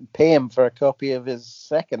pay him for a copy of his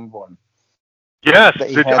second one. Yes,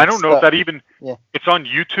 I don't know if that even it's on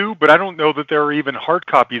YouTube, but I don't know that there are even hard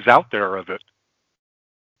copies out there of it.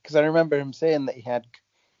 Because I remember him saying that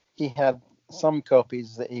he had some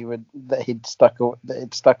copies that he'd stuck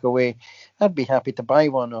away. I'd be happy to buy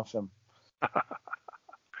one of him.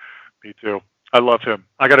 Me too. I love him.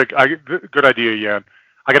 Good idea, Yan.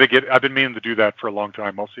 I've been meaning to do that for a long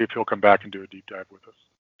time. I'll see if he'll come back and do a deep dive with us.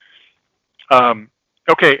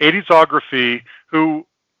 Okay, 80sography, who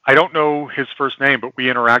I don't know his first name, but we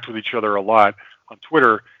interact with each other a lot on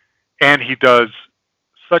Twitter, and he does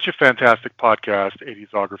such a fantastic podcast,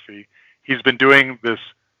 80sography. He's been doing this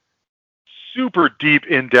super deep,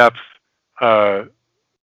 in-depth dive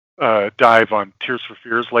on Tears for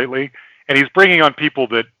Fears lately, and he's bringing on people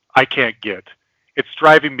that I can't get. It's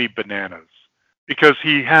driving me bananas because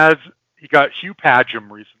he got Hugh Padgham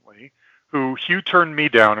recently, who Hugh turned me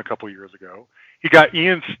down a couple years ago. He got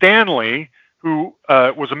Ian Stanley, who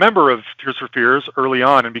was a member of Tears for Fears early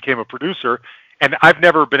on and became a producer. And I've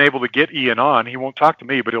never been able to get Ian on. He won't talk to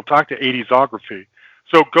me, but he'll talk to 80sography.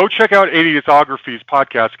 So go check out 80sography's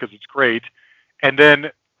podcast because it's great. And then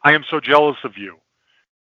I am so jealous of you.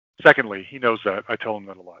 Secondly, he knows that. I tell him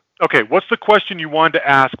that a lot. Okay, what's the question you wanted to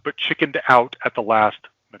ask but chickened out at the last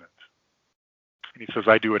minute? And he says,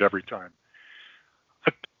 I do it every time.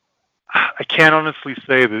 I can't honestly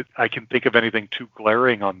say that I can think of anything too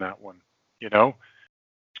glaring on that one,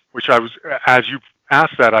 which as you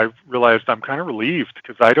asked that, I realized I'm kind of relieved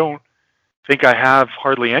because I don't think I have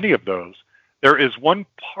hardly any of those. There is one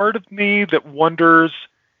part of me that wonders,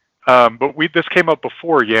 but this came up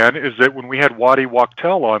before, Yan, is that when we had Waddy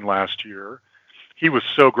Wachtel on last year, he was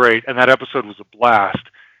so great, and that episode was a blast.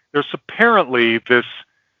 There's apparently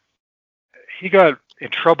he got in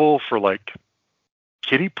trouble for like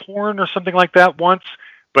kiddie porn or something like that once,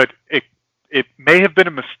 but it it may have been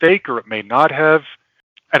a mistake or it may not have,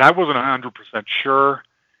 and I wasn't 100% sure,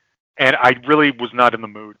 and I really was not in the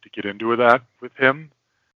mood to get into that with him.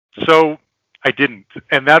 So I didn't.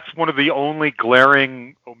 And that's one of the only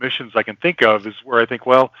glaring omissions I can think of, is where I think,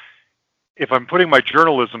 well, if I'm putting my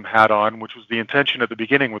journalism hat on, which was the intention at the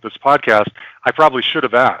beginning with this podcast, I probably should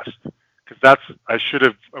have asked, because I should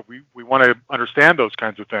have, we want to understand those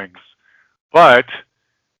kinds of things. But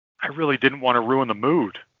I really didn't want to ruin the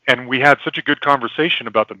mood. And we had such a good conversation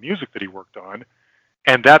about the music that he worked on.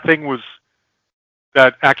 And that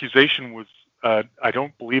accusation was, I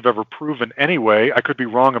don't believe, ever proven anyway. I could be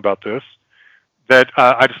wrong about this. That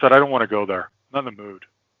I just said, I don't want to go there. I'm not in the mood.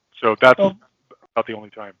 So that's about the only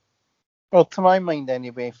time. Well, to my mind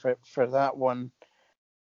anyway, for that one,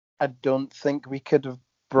 I don't think we could have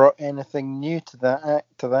brought anything new to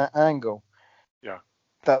that angle. Yeah.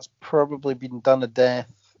 That's probably been done to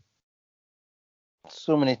death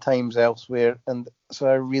so many times elsewhere, and so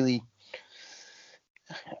I really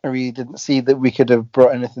didn't see that we could have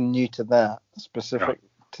brought anything new to that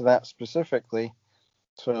specifically.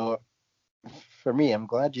 So for me, I'm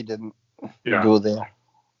glad you didn't go there.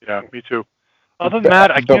 Yeah, me too. Other than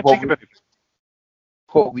that, I can't think of anything.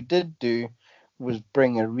 What we did do was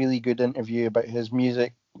bring a really good interview about his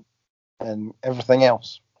music and everything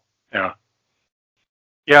else. Yeah.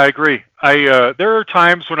 Yeah, I agree. There are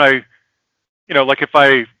times when I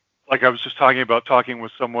was just talking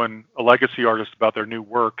with someone, a legacy artist, about their new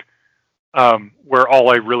work, where all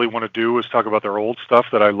I really want to do is talk about their old stuff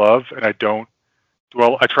that I love, and I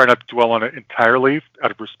try not to dwell on it entirely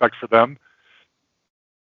out of respect for them.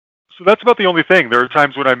 So that's about the only thing. There are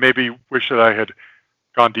times when I maybe wish that I had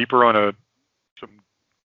gone deeper on some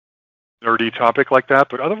nerdy topic like that,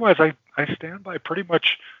 but otherwise I stand by pretty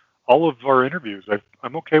much all of our interviews.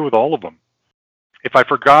 I'm okay with all of them. If I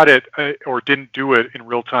forgot it or didn't do it in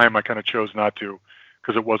real time, I kind of chose not to,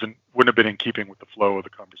 because it wouldn't have been in keeping with the flow of the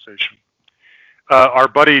conversation. Our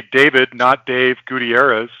buddy David, not Dave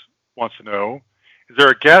Gutierrez, wants to know, is there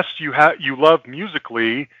a guest you love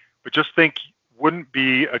musically but just think wouldn't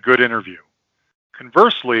be a good interview?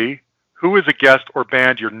 Conversely, who is a guest or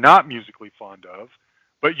band you're not musically fond of,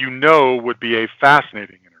 but would be a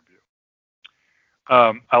fascinating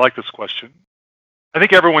interview? I like this question. I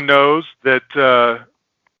think everyone knows that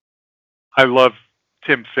I love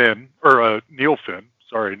Neil Finn.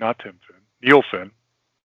 Sorry, not Tim Finn. Neil Finn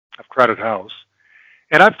of Crowded House.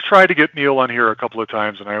 And I've tried to get Neil on here a couple of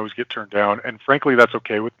times, and I always get turned down. And frankly, that's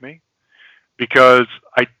okay with me, because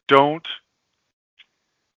I don't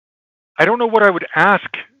know what I would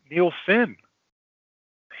ask Neil Finn.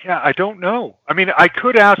 Yeah, I don't know. I mean, I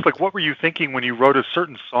could ask, like, what were you thinking when you wrote a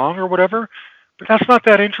certain song or whatever, but that's not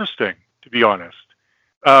that interesting, to be honest.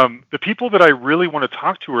 The people that I really want to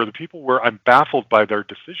talk to are the people where I'm baffled by their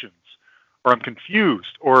decisions, or I'm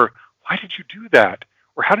confused, or why did you do that?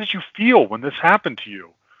 Or how did you feel when this happened to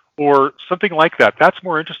you? Or something like that. That's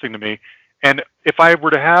more interesting to me. And if I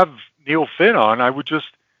were to have Neil Finn on, I would just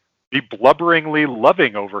be blubberingly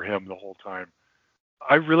loving over him the whole time.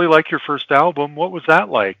 I really like your first album. What was that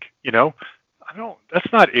like?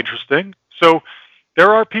 That's not interesting. So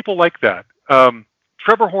there are people like that.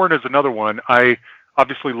 Trevor Horn is another one. I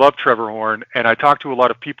obviously love Trevor Horn, and I talk to a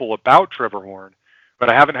lot of people about Trevor Horn, but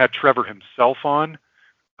I haven't had Trevor himself on.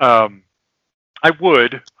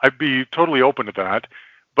 I'd be totally open to that,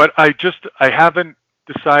 but I haven't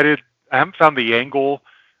decided, I haven't found the angle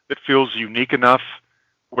that feels unique enough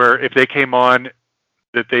where if they came on,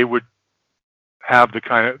 that they would have the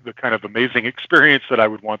kind of amazing experience that I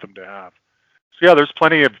would want them to have. So yeah, there's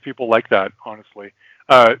plenty of people like that, honestly.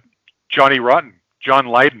 Johnny Rotten, John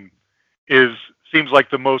Lydon, seems like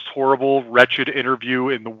the most horrible, wretched interview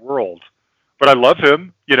in the world. But I love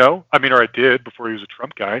him, or I did before he was a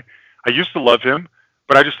Trump guy. I used to love him,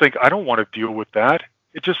 but I just think I don't want to deal with that.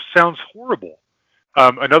 It just sounds horrible.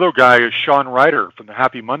 Another guy is Sean Ryder from the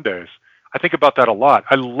Happy Mondays. I think about that a lot.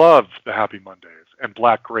 I love the Happy Mondays and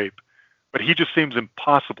Black Grape, but he just seems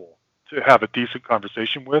impossible to have a decent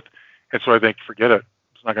conversation with. And so I think, forget it.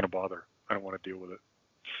 It's not going to bother. I don't want to deal with it.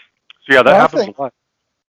 So yeah, that happens a lot.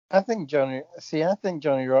 I think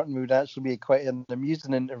Johnny Rotten would actually be quite an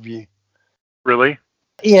amusing interview. Really?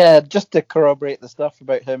 Yeah, just to corroborate the stuff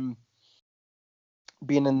about him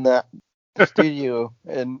being in that studio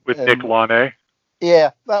with Nick Launay.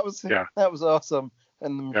 Yeah, that was awesome.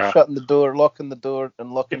 And them shutting the door, locking the door,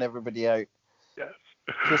 and locking everybody out. Yes.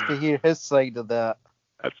 Just to hear his side of that.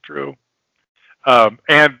 That's true.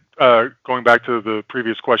 And going back to the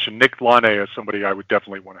previous question, Nick Launay is somebody I would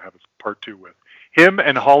definitely want to have a part 2 with. Him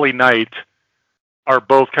and Holly Knight are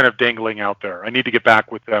both kind of dangling out there. I need to get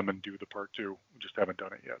back with them and do the part 2. We just haven't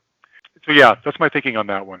done it yet. So yeah, that's my thinking on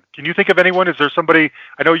that one. Can you think of anyone? Is there somebody?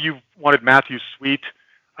 I know you wanted Matthew Sweet.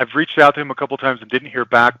 I've reached out to him a couple times and didn't hear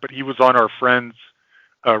back, but he was on our friends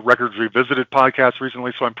Records Revisited podcast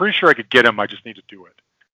recently, so I'm pretty sure I could get him. I just need to do it.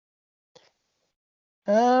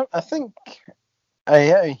 I think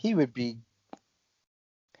he would be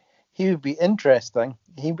interesting.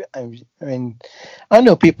 I mean, I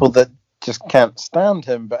know people that just can't stand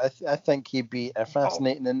him, but I think he'd be a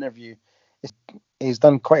fascinating interview. He's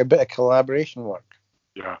done quite a bit of collaboration work.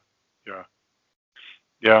 Yeah, yeah,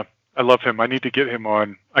 yeah. I love him. I need to get him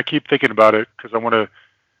on. I keep thinking about it because I want to.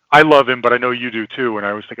 I love him, but I know you do too. And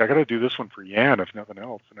I always think I got to do this one for Yan, if nothing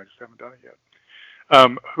else, and I just haven't done it yet.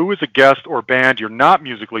 Who is a guest or band you're not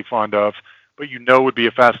musically fond of, but you know would be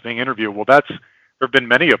a fascinating interview? Well, there have been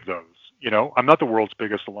many of those. You know, I'm not the world's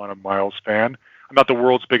biggest Alana Miles fan. I'm not the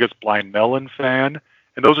world's biggest Blind Melon fan,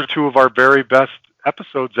 and those are two of our very best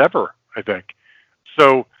episodes ever, I think.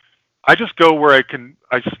 So I just go where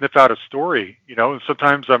I sniff out a story, you know, and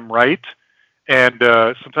sometimes I'm right, and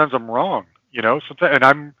sometimes I'm wrong, you know, and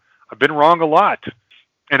I've been wrong a lot,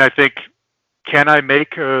 and I think, can I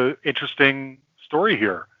make a interesting story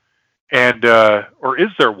here? And or is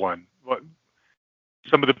there one?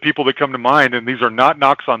 Some of the people that come to mind, and these are not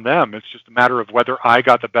knocks on them, it's just a matter of whether I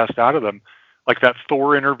got the best out of them. Like that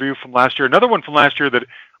Thor interview from last year. Another one from last year that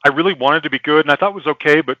I really wanted to be good and I thought was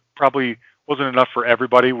okay, but probably wasn't enough for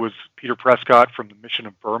everybody, was Peter Prescott from the Mission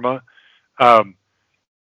of Burma.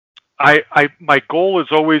 My goal is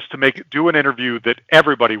always to do an interview that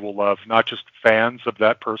everybody will love, not just fans of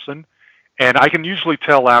that person. And I can usually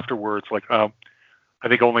tell afterwards, like, I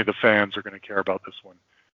think only the fans are going to care about this one.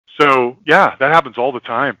 So yeah, that happens all the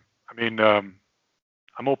time. I mean,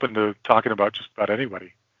 I'm open to talking about just about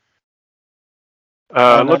anybody.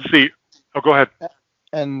 Let's see. Oh, go ahead.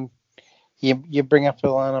 And you bring up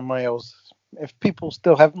Alana Miles. If people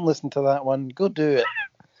still haven't listened to that one, go do it.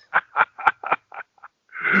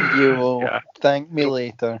 You will thank me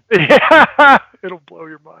later. Yeah, it'll blow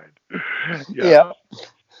your mind.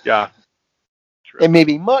 Yeah. It may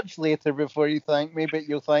be much later before you thank me, but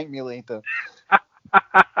you'll thank me later.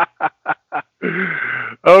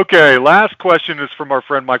 Okay, last question is from our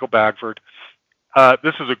friend Michael Bagford.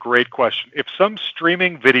 This is a great question. If some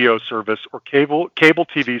streaming video service or cable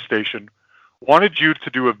TV station wanted you to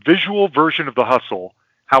do a visual version of The Hustle,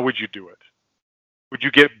 how would you do it? Would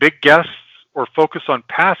you get big guests or focus on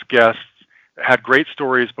past guests that had great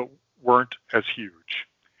stories but weren't as huge?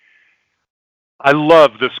 I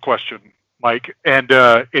love this question, Mike, and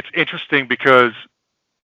it's interesting because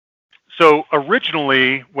so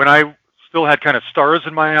originally, when I still had kind of stars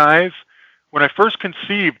in my eyes, when I first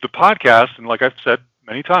conceived the podcast, and like I've said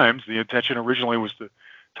many times, the intention originally was to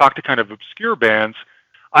talk to kind of obscure bands,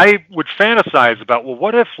 I would fantasize about, well,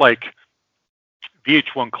 what if like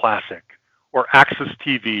VH1 Classic or Access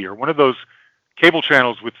TV or one of those cable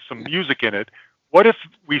channels with some music in it, what if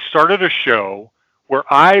we started a show where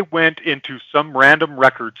I went into some random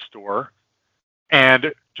record store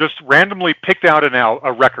and just randomly picked out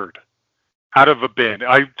a record out of a bin.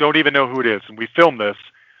 I don't even know who it is. And we filmed this.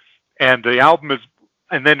 And the album is,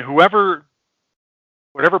 and then whatever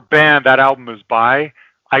band that album is by,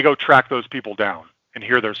 I go track those people down and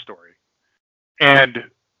hear their story. And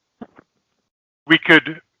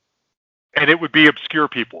it would be obscure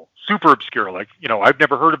people, super obscure. Like, you know, I've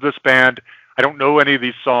never heard of this band. I don't know any of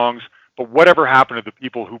these songs, but whatever happened to the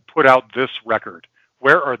people who put out this record?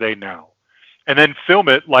 Where are they now? And then film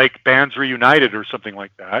it like Bands Reunited or something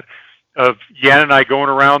like that, of Yan and I going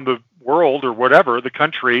around the world or whatever, the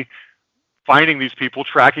country, finding these people,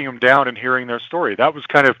 tracking them down and hearing their story. That was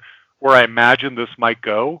kind of where I imagined this might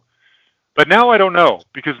go. But now I don't know,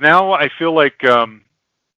 because now I feel like, I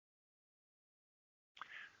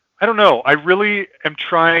don't know. I really am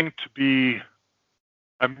trying to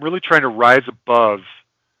rise above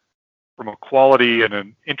from a quality and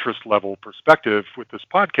an interest level perspective with this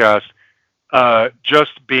podcast,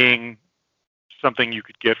 just being something you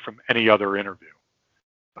could get from any other interview.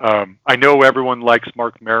 I know everyone likes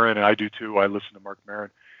Mark Maron, and I do too. I listen to Mark Maron.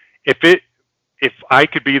 If I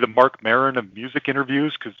could be the Mark Maron of music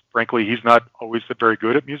interviews, because frankly, he's not always very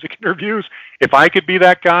good at music interviews. If I could be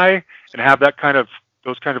that guy and have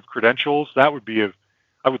those kind of credentials, I would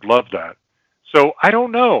love that. So I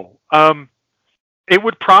don't know. It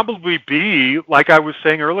would probably be like I was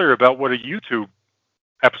saying earlier about what a YouTube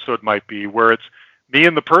episode might be, where it's me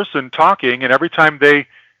and the person talking, and every time they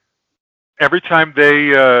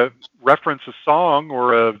reference a song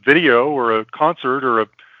or a video or a concert or a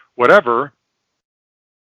whatever,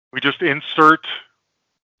 we just insert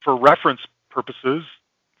for reference purposes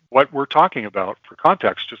what we're talking about for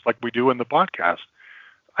context, just like we do in the podcast.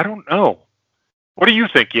 I don't know. What do you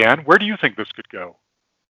think, Jan? Where do you think this could go?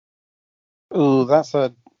 Oh, that's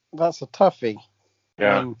a toughie.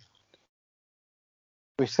 Yeah. I mean,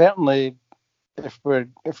 we certainly, if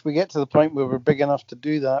we get to the point where we're big enough to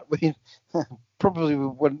do that, we probably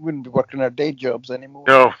wouldn't be working our day jobs anymore.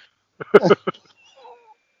 No.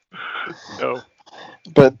 No.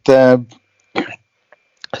 But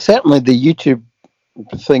certainly the YouTube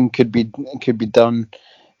thing could be done.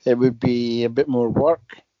 It would be a bit more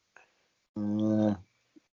work. I'm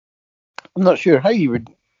not sure how you would,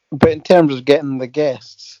 but in terms of getting the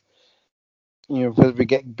guests, whether we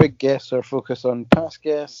get big guests or focus on past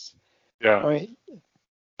guests, Yeah. I mean,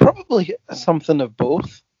 probably something of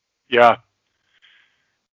both. Yeah.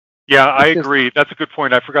 Yeah, I agree. That's a good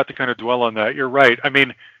point. I forgot to kind of dwell on that. You're right. I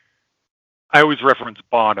mean, I always reference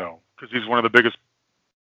Bono because he's one of the biggest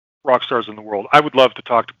rock stars in the world. I would love to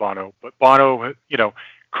talk to Bono, but Bono,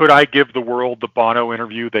 could I give the world the Bono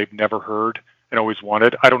interview they've never heard and always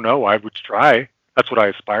wanted? I don't know. I would try. That's what I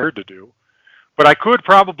aspired to do. But I could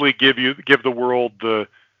probably give the world the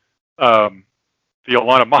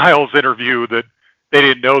Alana Miles interview that they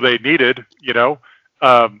didn't know they needed,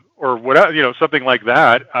 or whatever, something like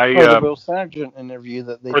that. Or the Will Sargent interview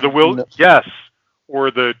that they. Or the Will, yes,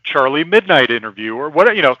 or the Charlie Midnight interview, or what,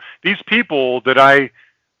 these people that I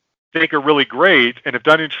think are really great and have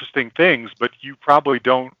done interesting things, but you probably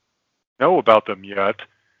don't know about them yet.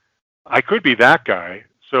 I could be that guy,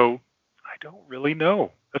 so I don't really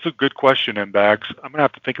know. That's a good question, M-Bags. I'm going to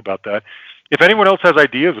have to think about that. If anyone else has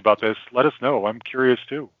ideas about this, let us know. I'm curious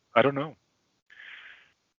too. I don't know.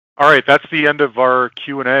 All right, that's the end of our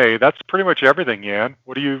Q&A. That's pretty much everything, Jan.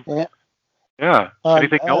 What do you... Yeah.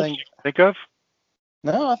 Anything else you can think of?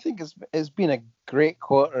 No, I think it's been a great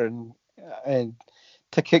quarter, and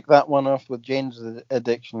to kick that one off with Jane's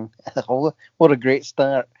Addiction, what a great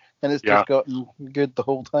start. And it's just gotten good the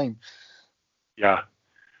whole time. Yeah.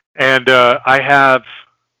 And I have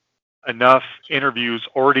enough interviews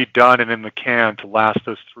already done and in the can to last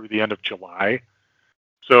us through the end of July.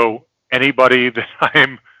 So anybody that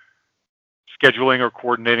I'm scheduling or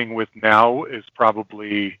coordinating with now is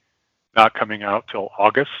probably not coming out till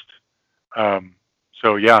August.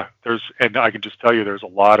 So yeah, and I can just tell you there's a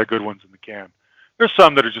lot of good ones in the can. There's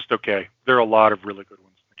some that are just okay. There are a lot of really good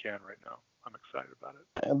ones in the can right now. I'm excited about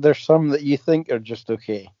it. And there's some that you think are just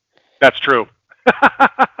okay. That's true.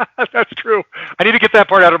 That's true. I need to get that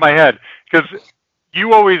part out of my head because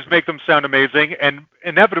you always make them sound amazing, and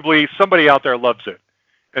inevitably somebody out there loves it.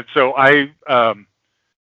 And so I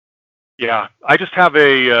just have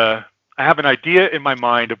I have an idea in my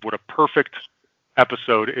mind of what a perfect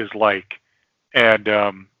episode is like, and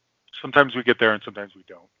sometimes we get there and sometimes we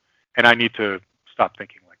don't, and I need to stop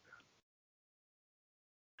thinking like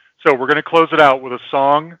that. So we're going to close it out with a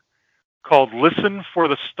song called "Listen for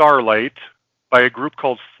the Starlight" by a group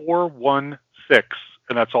called 416,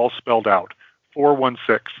 and that's all spelled out,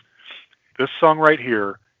 416. This song right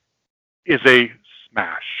here is a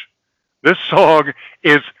smash. This song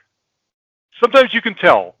is, sometimes you can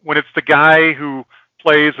tell when it's the guy who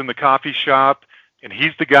plays in the coffee shop and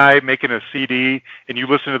he's the guy making a CD and you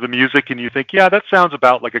listen to the music and you think, yeah, that sounds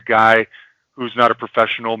about like a guy who's not a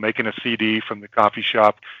professional making a CD from the coffee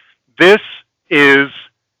shop. This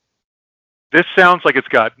sounds like it's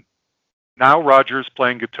got Nile Rodgers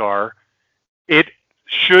playing guitar. It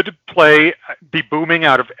should be booming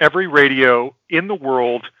out of every radio in the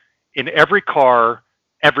world, in every car,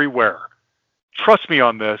 everywhere. Trust me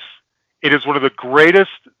on this. It is one of the greatest.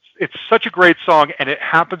 It's such a great song, and it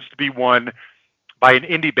happens to be one by an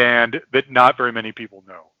indie band that not very many people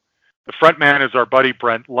know. The front man is our buddy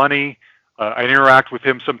Brent Lunny. I interact with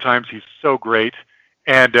him sometimes. He's so great.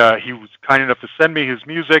 And he was kind enough to send me his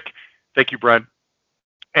music. Thank you, Brent.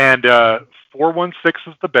 And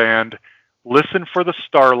 416 is the band. Listen for the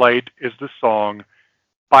Starlight is the song.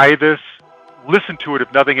 Buy this. Listen to it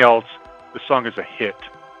if nothing else. The song is a hit.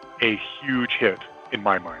 A huge hit in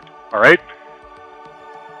my mind. All right?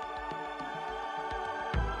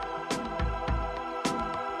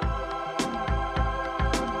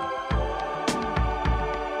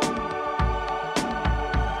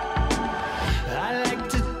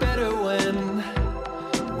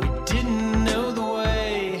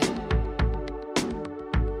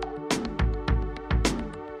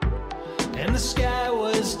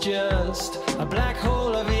 Just a black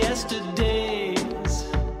hole of yesterdays.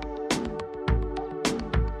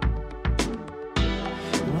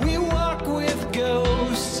 We walk with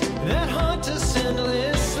ghosts that haunt us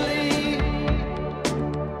endlessly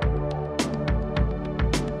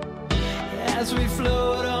as we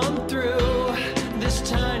float on through this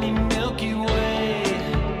tiny Milky Way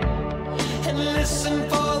and listen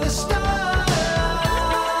for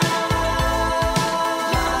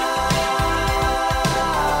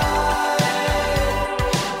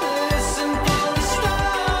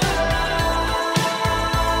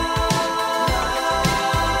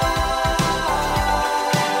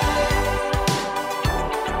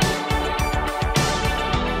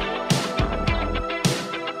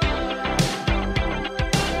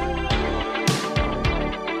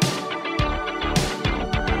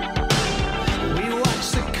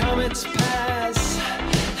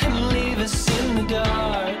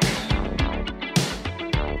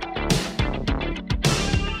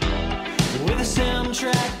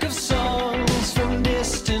contract